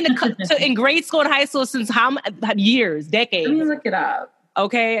 I haven't been in grade school and high school since years, decades. Let me look it up.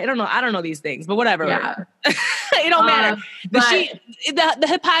 Okay, I don't know these things, but whatever. Yeah. It don't matter. The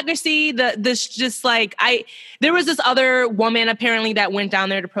hypocrisy, there was this other woman apparently that went down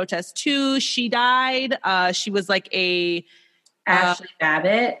there to protest too. She died. She was like Ashley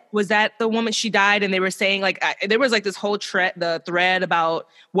Babbitt. Was that the woman? She died, and they were saying like there was like this whole thread about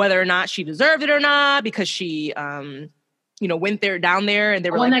whether or not she deserved it or not because she, went down there, and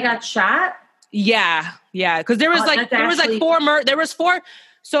they were one that got shot. Yeah, because there was four.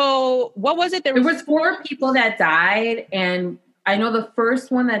 So what was it? There was 4 people that died, and I know the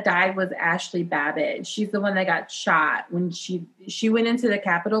first one that died was Ashley Babbitt. She's the one that got shot when she went into the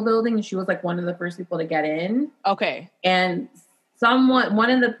Capitol building, and she was like one of the first people to get in. Okay, and one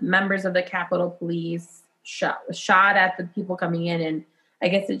of the members of the Capitol Police shot at the people coming in, and I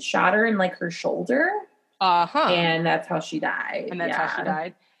guess it shot her in like her shoulder. And that's how she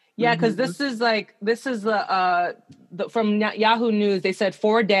died. Yeah, because this is from Yahoo News. They said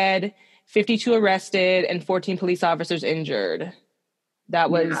 4 dead, 52 arrested, and 14 police officers injured.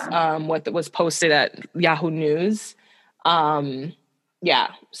 That was what was posted at Yahoo News. So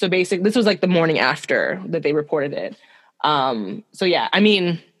basically, this was like the morning after that they reported it. So yeah, I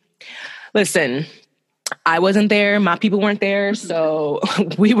mean, listen, I wasn't there. My people weren't there. So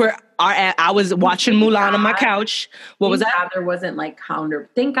I was watching Mulan on my couch. What was that?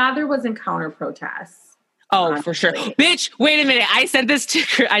 Thank God there wasn't counter protests. Oh, for sure. Bitch, wait a minute. I sent this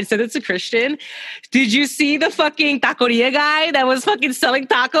to Christian. Did you see the fucking taqueria guy that was fucking selling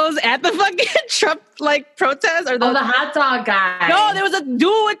tacos at the fucking Trump protest? Or the hot dog guy. No, there was a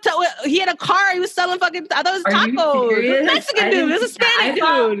dude he had a car. He was selling fucking, I thought it was tacos. It was a Mexican dude. It was a Hispanic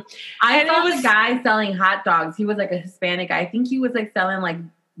dude. I saw the guy selling hot dogs. He was like a Hispanic guy. I think he was like selling like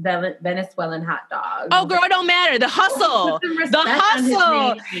Venezuelan hot dogs. Oh, girl, it don't matter. The hustle. The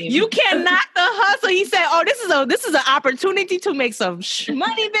hustle. You can't knock the hustle. He said, "Oh, this is an opportunity to make some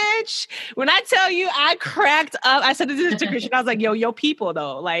money, bitch." When I tell you, I cracked up. I said this to Christian. I was like, yo, people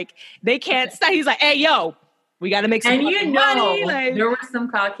though, like they can't stop. He's like, "Hey, yo, we got to make some money." There were some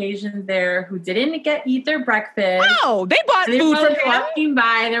Caucasians there who didn't eat their breakfast. Oh, they bought food from him. Walking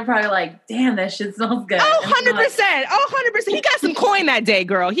by, they're probably like, "Damn, that shit smells good." 100%. 100%. He got some coin that day,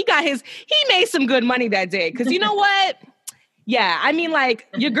 girl. He made some good money that day. Because you know what? Yeah, I mean, like,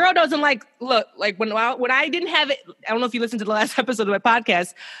 your girl doesn't look, like when I didn't have it, I don't know if you listened to the last episode of my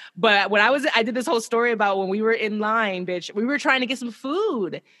podcast, but when I did this whole story about when we were in line, bitch, we were trying to get some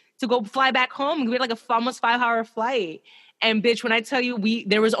food to go fly back home. We had like almost 5-hour flight. And bitch, when I tell you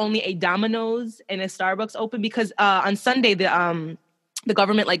there was only a Domino's and a Starbucks open because on Sunday the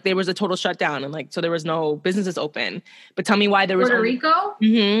government, there was a total shutdown and so there was no businesses open. But tell me why there was Puerto Rico?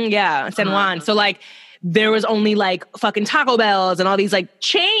 Mm-hmm, yeah, San Juan. So there was only fucking Taco Bells and all these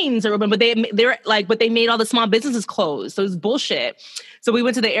chains are open, but they made all the small businesses closed. So it was bullshit. So we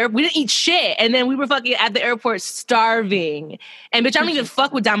went to the airport. We didn't eat shit. And then we were fucking at the airport starving. And bitch, I don't even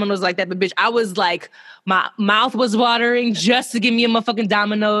fuck with Domino's like that. But bitch, I was My mouth was watering just to give me a motherfucking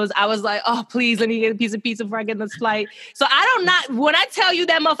Domino's. I was like, oh, please let me get a piece of pizza before I get on this flight. So when I tell you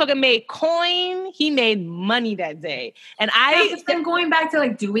that motherfucker made coin, he made money that day. And I'm going back to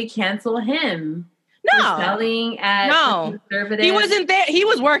like, do we cancel him? No. For selling at conservative? He wasn't there. He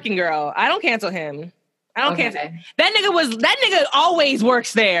was working, girl. I don't cancel him. I don't cancel. That nigga always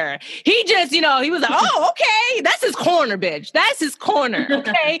works there. He just, he was like, oh, okay. That's his corner, bitch. That's his corner,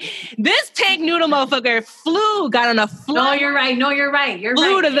 okay? This tank noodle motherfucker got on a flight. No, you're right.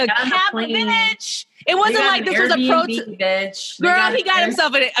 Flew to the Capitol, bitch. It wasn't like this was a protest. Bitch. Girl, he got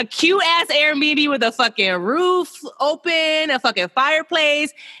himself a cute-ass Airbnb with a fucking roof open, a fucking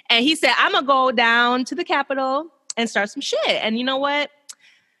fireplace. And he said, I'm going to go down to the Capitol and start some shit. And you know what?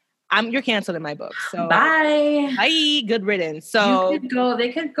 You're canceled in my book. So bye. Good riddance. So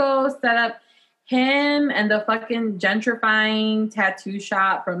they could go set up him and the fucking gentrifying tattoo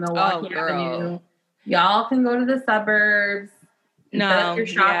shop from Milwaukee Avenue. Y'all can go to the suburbs and set up your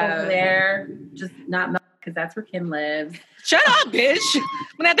shop over there. Just not because that's where Kim lives. Shut up, bitch. I'm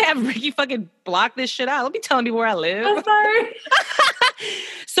gonna have to have Ricky fucking block this shit out. Let me telling people where I live. I'm sorry.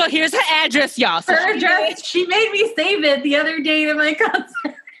 So here's her address, y'all. So her address. She made me save it the other day to my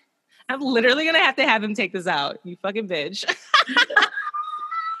concert. I'm literally gonna have to have him take this out. You fucking bitch.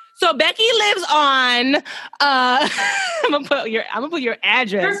 So Becky lives on. I'm gonna put your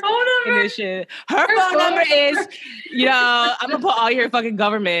address. Her phone number. In this shit. Her phone number is. I'm gonna put all your fucking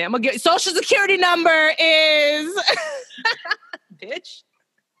government. I'm gonna get social security number is. Bitch.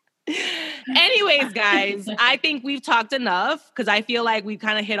 Anyways, guys, I think we've talked enough because I feel like we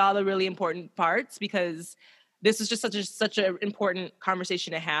kind of hit all the really important parts because. This is just such an important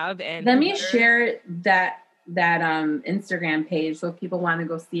conversation to have. And let me share that Instagram page so if people want to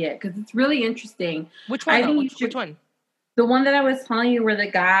go see it because it's really interesting. Which one? Which one? The one that I was telling you where the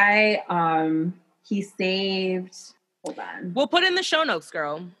guy he saved. Hold on. We'll put it in the show notes,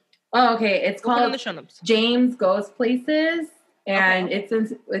 girl. Oh, okay. It's called in the show notes. James Goes Places, and it's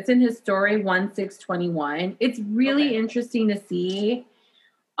in his story 1621. It's really interesting to see.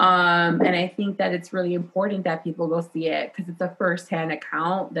 And I think that it's really important that people go see it because it's a firsthand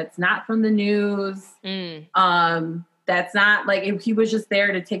account that's not from the news. That's not like if he was just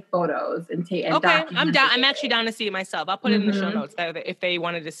there to take photos and take. And okay, I'm down. I'm actually down to see it myself. I'll put it in the show notes if they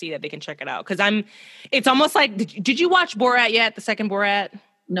wanted to see that they can check it out. Because it's almost like. Did you watch Borat yet? The second Borat.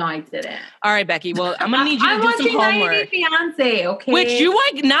 No, I didn't. All right, Becky. Well, I'm gonna need you to do some homework. 90 Day Fiance, okay. Which you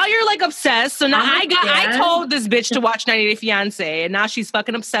like now? You're like obsessed. So now I told this bitch to watch 90 Day Fiance, and now she's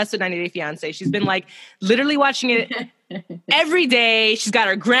fucking obsessed with 90 Day Fiance. She's been like literally watching it every day. She's got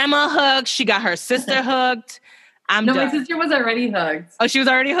her grandma hooked. She got her sister hooked. My sister was already hooked. Oh, she was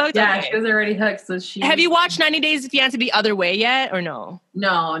already hooked. Yeah, okay. She was already hooked. So she. Have you watched 90 Days Fiance the other way yet, or no?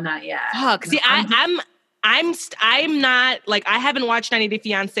 No, not yet. Fuck. See, I'm not like I haven't watched 90 Day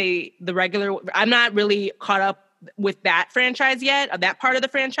Fiance the regular. I'm not really caught up with that franchise yet. That part of the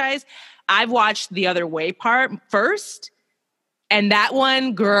franchise. I've watched the other way part first, and that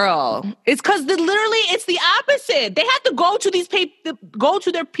one, girl, it's because literally it's the opposite. They have to go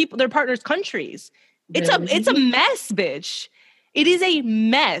to their partners' countries. It's a mess, bitch. It is a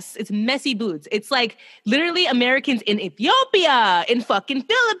mess. It's messy boots. It's like literally Americans in Ethiopia, in fucking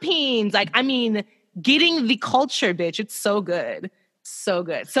Philippines. Like, I mean. Getting the culture, bitch. It's so good. So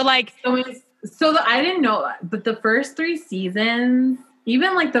good. So like... I didn't know, but the first 3 seasons,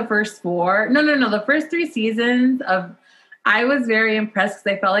 even like the first 4... No. The first 3 seasons of... I was very impressed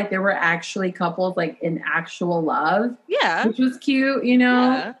because I felt like there were actually couples like in actual love. Yeah. Which was cute,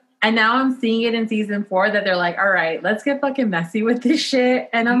 Yeah. And now I'm seeing it in season 4 that they're like, all right, let's get fucking messy with this shit.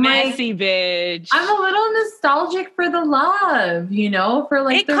 And I'm messy, bitch. I'm a little nostalgic for the love, for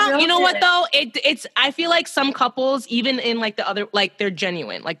like the real you know shit. what though? It's I feel like some couples, even in like the other, like they're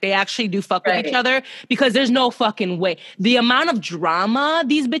genuine. Like they actually do fuck with each other because there's no fucking way. The amount of drama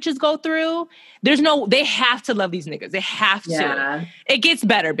these bitches go through, they have to love these niggas. They have to. It gets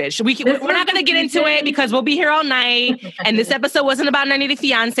better, bitch. We're not going to get into it because we'll be here all night. And this episode wasn't about 90 Day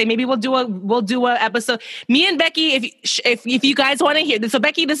Fiance. Maybe we'll do a episode. Me and Becky, if you guys want to hear this. So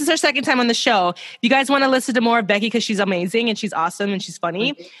Becky, this is her second time on the show. If you guys want to listen to more of Becky because she's amazing and she's awesome and she's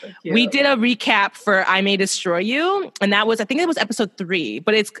funny. We did a recap for I May Destroy You. And that was, I think it was episode 3.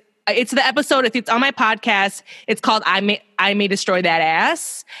 But it's the episode, if it's on my podcast, it's called I May Destroy That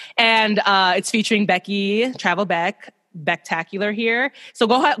Ass. And it's featuring Becky, Travel Becktacular here. So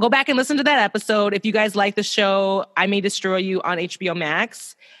go back and listen to that episode. If you guys like the show, I May Destroy You on HBO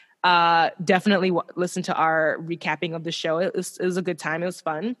Max. Definitely listen to our recapping of the show. It was a good time. It was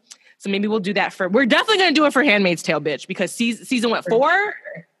fun. So maybe we'll do that we're definitely going to do it for Handmaid's Tale, bitch, because season what, 4?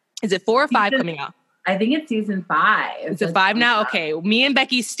 Is it 4 or 5 coming out? I think it's season 5. It's a 5 now? Okay. Me and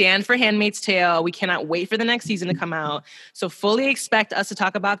Becky stand for Handmaid's Tale. We cannot wait for the next season to come out. So fully expect us to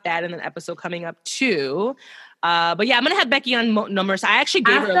talk about that in an episode coming up too. But yeah, I'm going to have Becky on numbers. I actually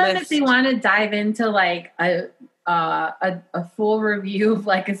gave her a list. If they want to dive into like a full review of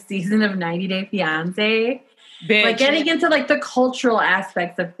like a season of 90 Day Fiancé. Bitch. Like getting into like the cultural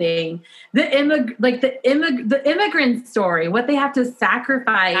aspects of things, the immigrant story, what they have to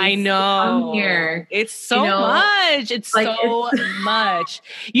sacrifice. I know. Here. It's so much. It's like, so much.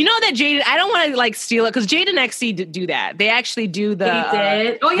 You know that Jade, I don't want to like steal it because Jade and XC do that. They actually do the. They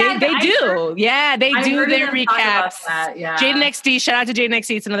did. Oh yeah, they do. They do their recaps. Yeah. Jade and XD. Shout out to Jade and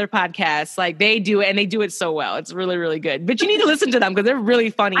XD. It's another podcast. Like they do it and they do it so well. It's really, really good. But you need to listen to them because they're really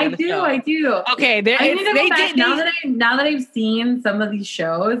funny. I do. Okay, now that I've seen some of these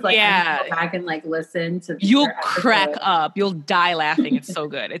shows, like I need to go back and like listen to. You'll crack up. You'll die laughing. It's so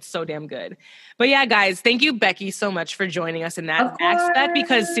good. It's so damn good. But yeah, guys, thank you, Becky, so much for joining us in that aspect.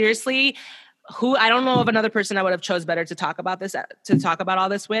 Because seriously, I don't know of another person I would have chose better to talk about all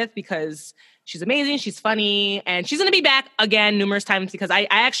this with, because she's amazing, she's funny, and she's gonna be back again numerous times because I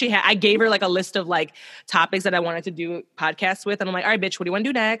actually I gave her like a list of like topics that I wanted to do podcasts with, and I'm like, all right, bitch, what do you want to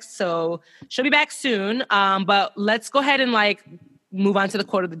do next? So she'll be back soon. But let's go ahead and like move on to the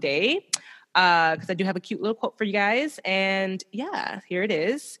quote of the day, because I do have a cute little quote for you guys, and yeah, here it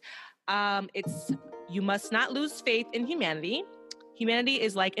is. It's, you must not lose faith in humanity. Humanity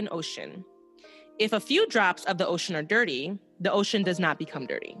is like an ocean. If a few drops of the ocean are dirty, the ocean does not become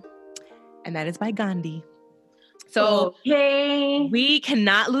dirty. And that is by Gandhi. So we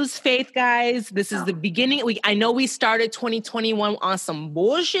cannot lose faith, guys. This is the beginning. I know we started 2021 on some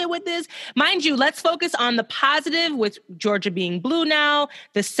bullshit with this. Mind you, let's focus on the positive with Georgia being blue now.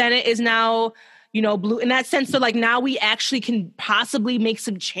 The Senate is now, blue in that sense. So like now we actually can possibly make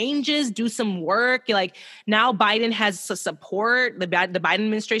some changes, do some work. Like now Biden has support, the Biden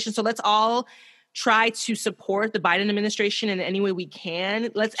administration. So let's all try to support the Biden administration in any way we can.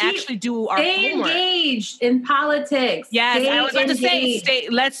 Let's actually do our homework. Engaged in politics. Yes, I was about to say,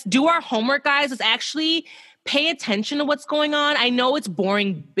 let's do our homework, guys. Let's actually pay attention to what's going on. I know it's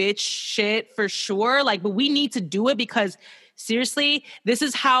boring bitch shit for sure, but we need to do it because seriously, this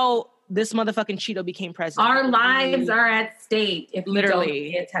is how this motherfucking Cheeto became president. Our lives are at stake if we don't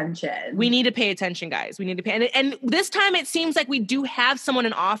pay attention. We need to pay attention, guys. We need to pay. And this time it seems like we do have someone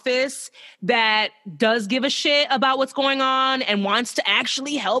in office that does give a shit about what's going on and wants to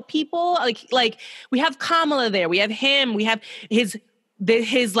actually help people. Like we have Kamala there. We have him. We have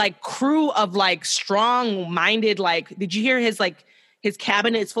his like crew of like strong-minded, like, did you hear his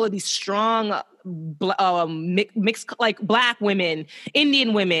cabinet is full of these strong mixed like black women,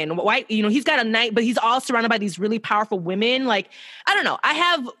 Indian women, white, he's got a night, but he's all surrounded by these really powerful women. Like, I don't know.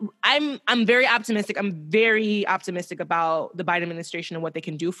 I'm very optimistic. I'm very optimistic about the Biden administration and what they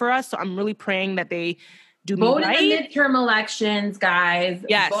can do for us. So I'm really praying that they do vote right. In the midterm elections, guys.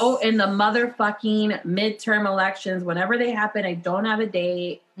 Yes. Vote in the motherfucking midterm elections whenever they happen. I don't have a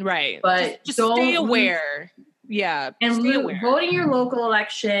date. Right. But just stay aware. Yeah. And vote in your local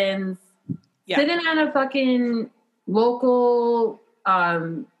elections. Yeah. Sitting at a fucking local,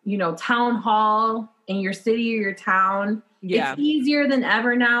 town hall in your city or your town. Yeah. It's easier than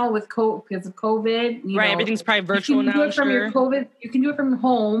ever now with because of COVID. Right. Everything's probably virtual now. You can do it from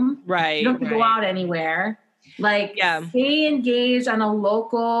home. Right. You don't have to go out anywhere. Stay engaged on a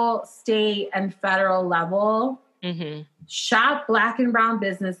local, state, and federal level. Mm-hmm. Shop Black and brown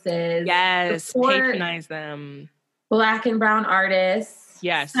businesses. Yes. Patronize them. Black and brown artists.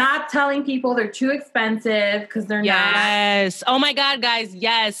 Yes. Stop telling people they're too expensive because they're not. Yes. Oh my God, guys.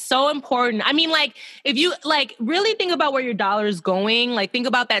 Yes. So important. I mean, if you really think about where your dollar is going, think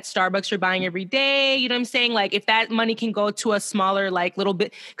about that Starbucks you're buying every day. You know what I'm saying? If that money can go to a smaller, little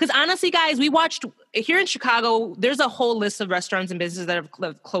bit. Because honestly, guys, we watched here in Chicago, there's a whole list of restaurants and businesses that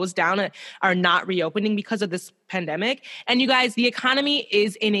have closed down and are not reopening because of this pandemic. And you guys, the economy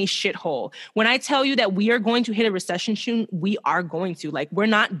is in a shithole. When I tell you that we are going to hit a recession soon, we are going to. We're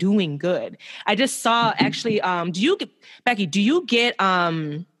not doing good. I just saw actually, Becky, do you get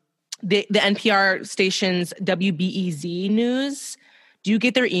the NPR station's WBEZ news? Do you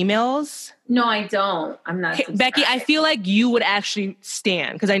get their emails? No, I don't. I'm not. Hey, Becky, I feel like you would actually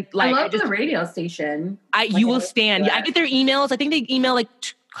stand because I love the radio station. You will stand. Yeah, I get their emails. I think they email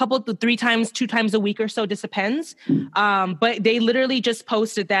two times a week or so. Just depends. But they literally just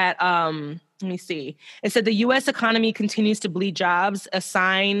posted that. Let me see. It said the U.S. economy continues to bleed jobs, a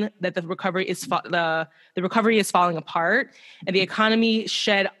sign that the recovery is falling apart, and the economy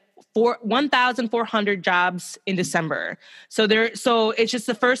shed 1,400 jobs in December. So it's just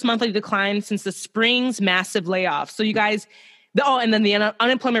the first monthly decline since the spring's massive layoff. So you guys, and then the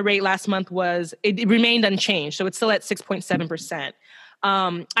unemployment rate last month it remained unchanged. So it's still at 6.7%.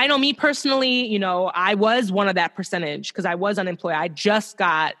 I know me personally, you know, I was one of that percentage because I was unemployed. I just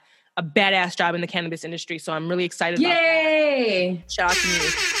got a badass job in the cannabis industry. So I'm really excited about that. Yay! Shout out to me.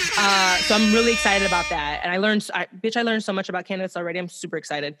 So I'm really excited about that. And I learned so much about cannabis already. I'm super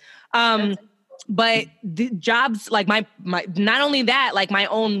excited. But the jobs, like my not only that, like my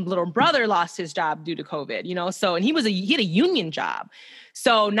own little brother lost his job due to COVID, you know? So, and he had a union job.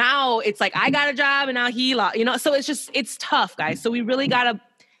 So now it's like, I got a job and now he lost, you know? So it's tough, guys. So we really got to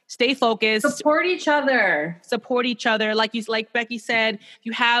stay focused. Support each other. Like Becky said, if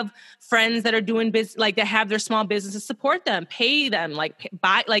you have friends that are doing business, like that have their small businesses, support them, pay them,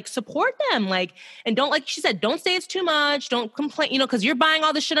 support them. Like, and don't, like she said, don't say it's too much. Don't complain, you know, cause you're buying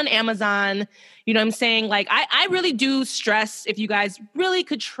all this shit on Amazon. You know what I'm saying? Like, I really do stress if you guys really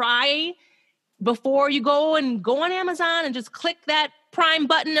could try before you go on Amazon and just click that Prime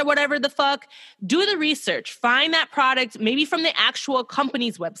button or whatever the fuck, do the research, find that product, maybe from the actual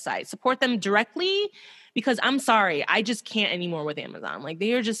company's website, support them directly, because I'm sorry, I just can't anymore with Amazon. Like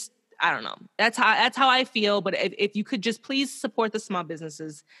they are just, I don't know. That's how I feel. But if you could just please support the small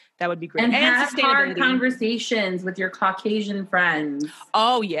businesses, that would be great. And have hard conversations with your Caucasian friends.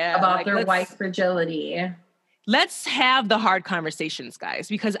 Oh yeah. About their white fragility. Let's have the hard conversations, guys,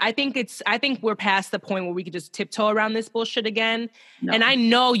 because I think we're past the point where we could just tiptoe around this bullshit again. No. And I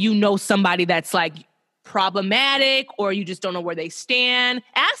know you know somebody that's like problematic or you just don't know where they stand.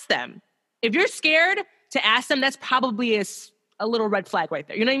 Ask them. If you're scared to ask them, that's probably a little red flag right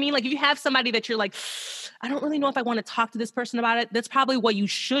there. You know what I mean? Like if you have somebody that you're like, I don't really know if I want to talk to this person about it, that's probably what you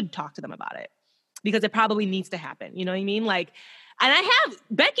should talk to them about it, because it probably needs to happen. You know what I mean? Like, and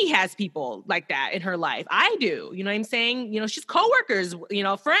Becky has people like that in her life. I do, you know what I'm saying? You know, she's coworkers, you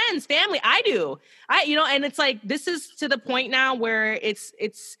know, friends, family. I do. You know, and it's like, this is to the point now where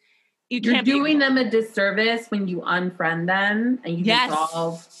you're doing them a disservice when you unfriend them and you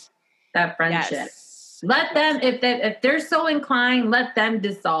dissolve that friendship. Yes. Let them, if they're so inclined, let them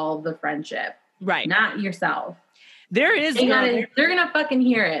dissolve the friendship. Right. Not yourself. They're gonna fucking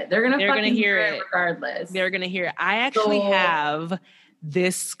hear it. They're gonna hear it regardless. They're gonna hear it. I actually have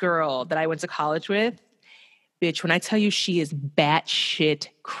this girl that I went to college with. Bitch, when I tell you she is batshit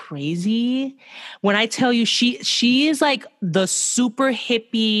crazy, when I tell you she is like the super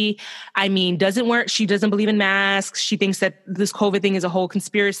hippie, I mean, she doesn't believe in masks. She thinks that this COVID thing is a whole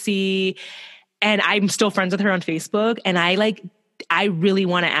conspiracy. And I'm still friends with her on Facebook. And I really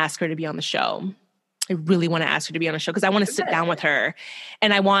want to ask her to be on the show. I really want to ask her to be on a show because I want to sit down with her.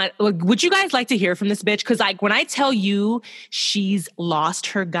 And would you guys like to hear from this bitch? Because like when I tell you she's lost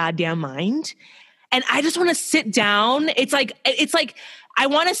her goddamn mind and I just want to sit down, it's like I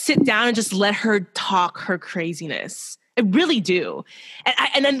want to sit down and just let her talk her craziness. I really do.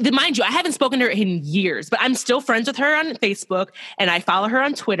 And then mind you, I haven't spoken to her in years, but I'm still friends with her on Facebook and I follow her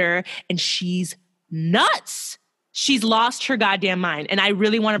on Twitter and she's nuts. She's lost her goddamn mind. And I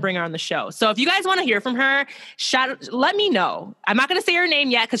really want to bring her on the show. So if you guys want to hear from her, let me know. I'm not going to say her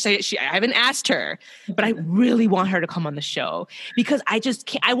name yet because I haven't asked her, but I really want her to come on the show because I just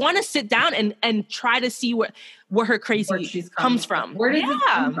can't. I want to sit down and try to see where her crazy comes from. Where does it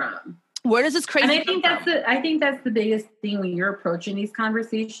come from? Where does this crazy come from? I think that's the biggest thing when you're approaching these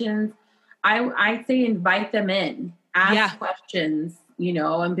conversations. I say invite them in, ask questions, you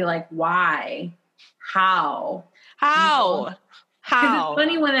know, and be like, why? How? How? Because it's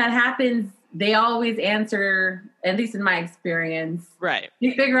funny when that happens, they always answer, at least in my experience. Right. They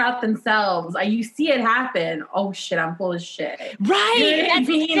figure out themselves. You see it happen. Oh shit, I'm full of shit. Right.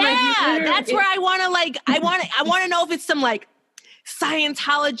 You know that's where I want to I want to know if it's some like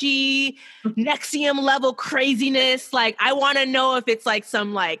Scientology, NXIVM level craziness. Like I want to know if it's like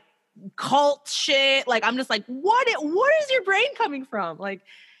some like cult shit. Like I'm just like, what is your brain coming from? Like,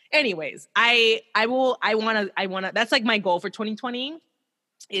 anyways, I want to, that's like my goal for 2020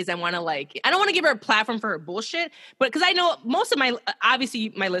 is I want to I don't want to give her a platform for her bullshit, but cause I know most of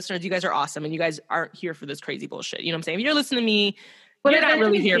obviously my listeners, you guys are awesome and you guys aren't here for this crazy bullshit. You know what I'm saying? If you're listening to me, you're not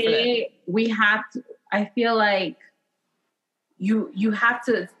really here for that. I feel like you have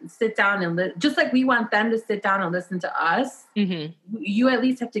to sit down and just like we want them to sit down and listen to us. Mm-hmm. You at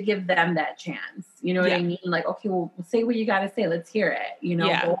least have to give them that chance. You know what I mean? Like, okay, well, say what you got to say. Let's hear it. You know,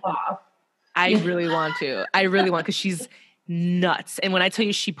 go off. I really want to. Because she's nuts. And when I tell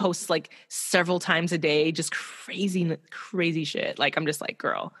you she posts like several times a day, just crazy shit. Like, I'm just like,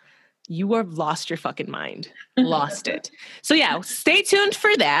 girl, you have lost your fucking mind. Lost it. So yeah, stay tuned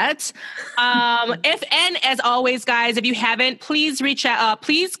for that. And as always, guys, if you haven't, please reach out,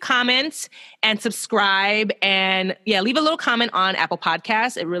 please comment and subscribe, and leave a little comment on Apple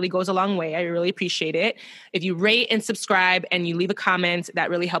Podcasts. It really goes a long way. I really appreciate it. If you rate and subscribe and you leave a comment, that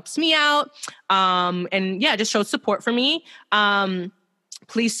really helps me out. And just shows support for me.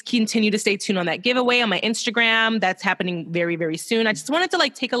 Please continue to stay tuned on that giveaway on my Instagram. That's happening very, very soon. I just wanted to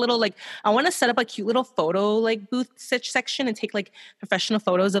take a little, I want to set up a cute little photo booth section and take professional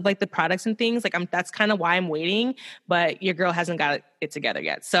photos of the products and things. That's kind of why I'm waiting, but your girl hasn't got it together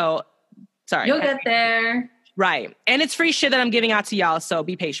yet. So sorry. You'll get there. Right. And it's free shit that I'm giving out to y'all, so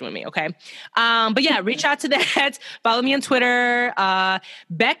be patient with me, okay? But reach out to that. Follow me on Twitter.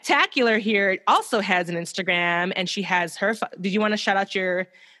 Becktacular here also has an Instagram, and she has her... Did you want to shout out your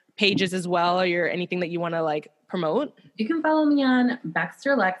pages as well, or anything that you want to, promote? You can follow me on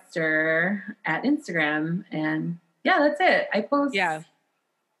Baxter Lexter at Instagram, and that's it. I post... Yeah.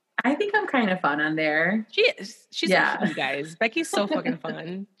 I think I'm kind of fun on there. She is. She's fun, guys. Becky's so fucking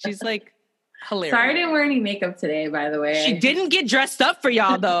fun. She's hilarious. Sorry I didn't wear any makeup today, by the way. She didn't get dressed up for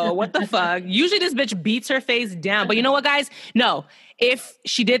y'all, though. What the fuck? Usually this bitch beats her face down. But you know what, guys? No. If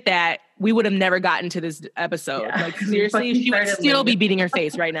she did that, we would have never gotten to this episode. Yeah. Seriously, she would still be beating her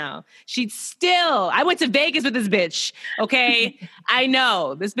face right now. I went to Vegas with this bitch, okay? I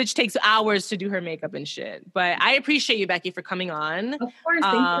know. This bitch takes hours to do her makeup and shit. But I appreciate you, Becky, for coming on. Of course.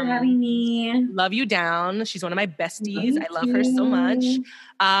 Thanks for having me. Love you down. She's one of my besties. I love her so much.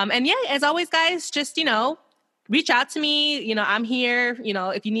 And as always, guys, just, reach out to me. I'm here.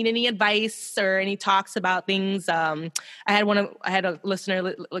 If you need any advice or any talks about things, I had a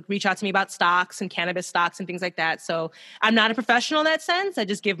listener reach out to me about stocks and cannabis stocks and things like that. So I'm not a professional in that sense. I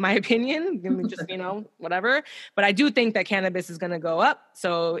just give my opinion, just whatever. But I do think that cannabis is going to go up.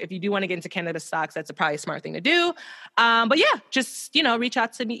 So if you do want to get into cannabis stocks, that's probably a smart thing to do. But just reach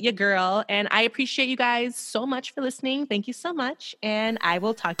out to me, your girl. And I appreciate you guys so much for listening. Thank you so much, and I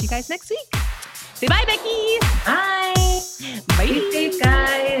will talk to you guys next week. Say bye, Becky. Bye. Bye. Be safe,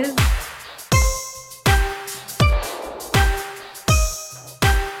 guys.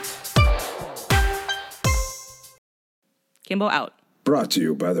 Kimbo out. Brought to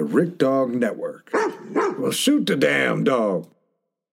you by the Rick Dog Network. Well, shoot the damn dog.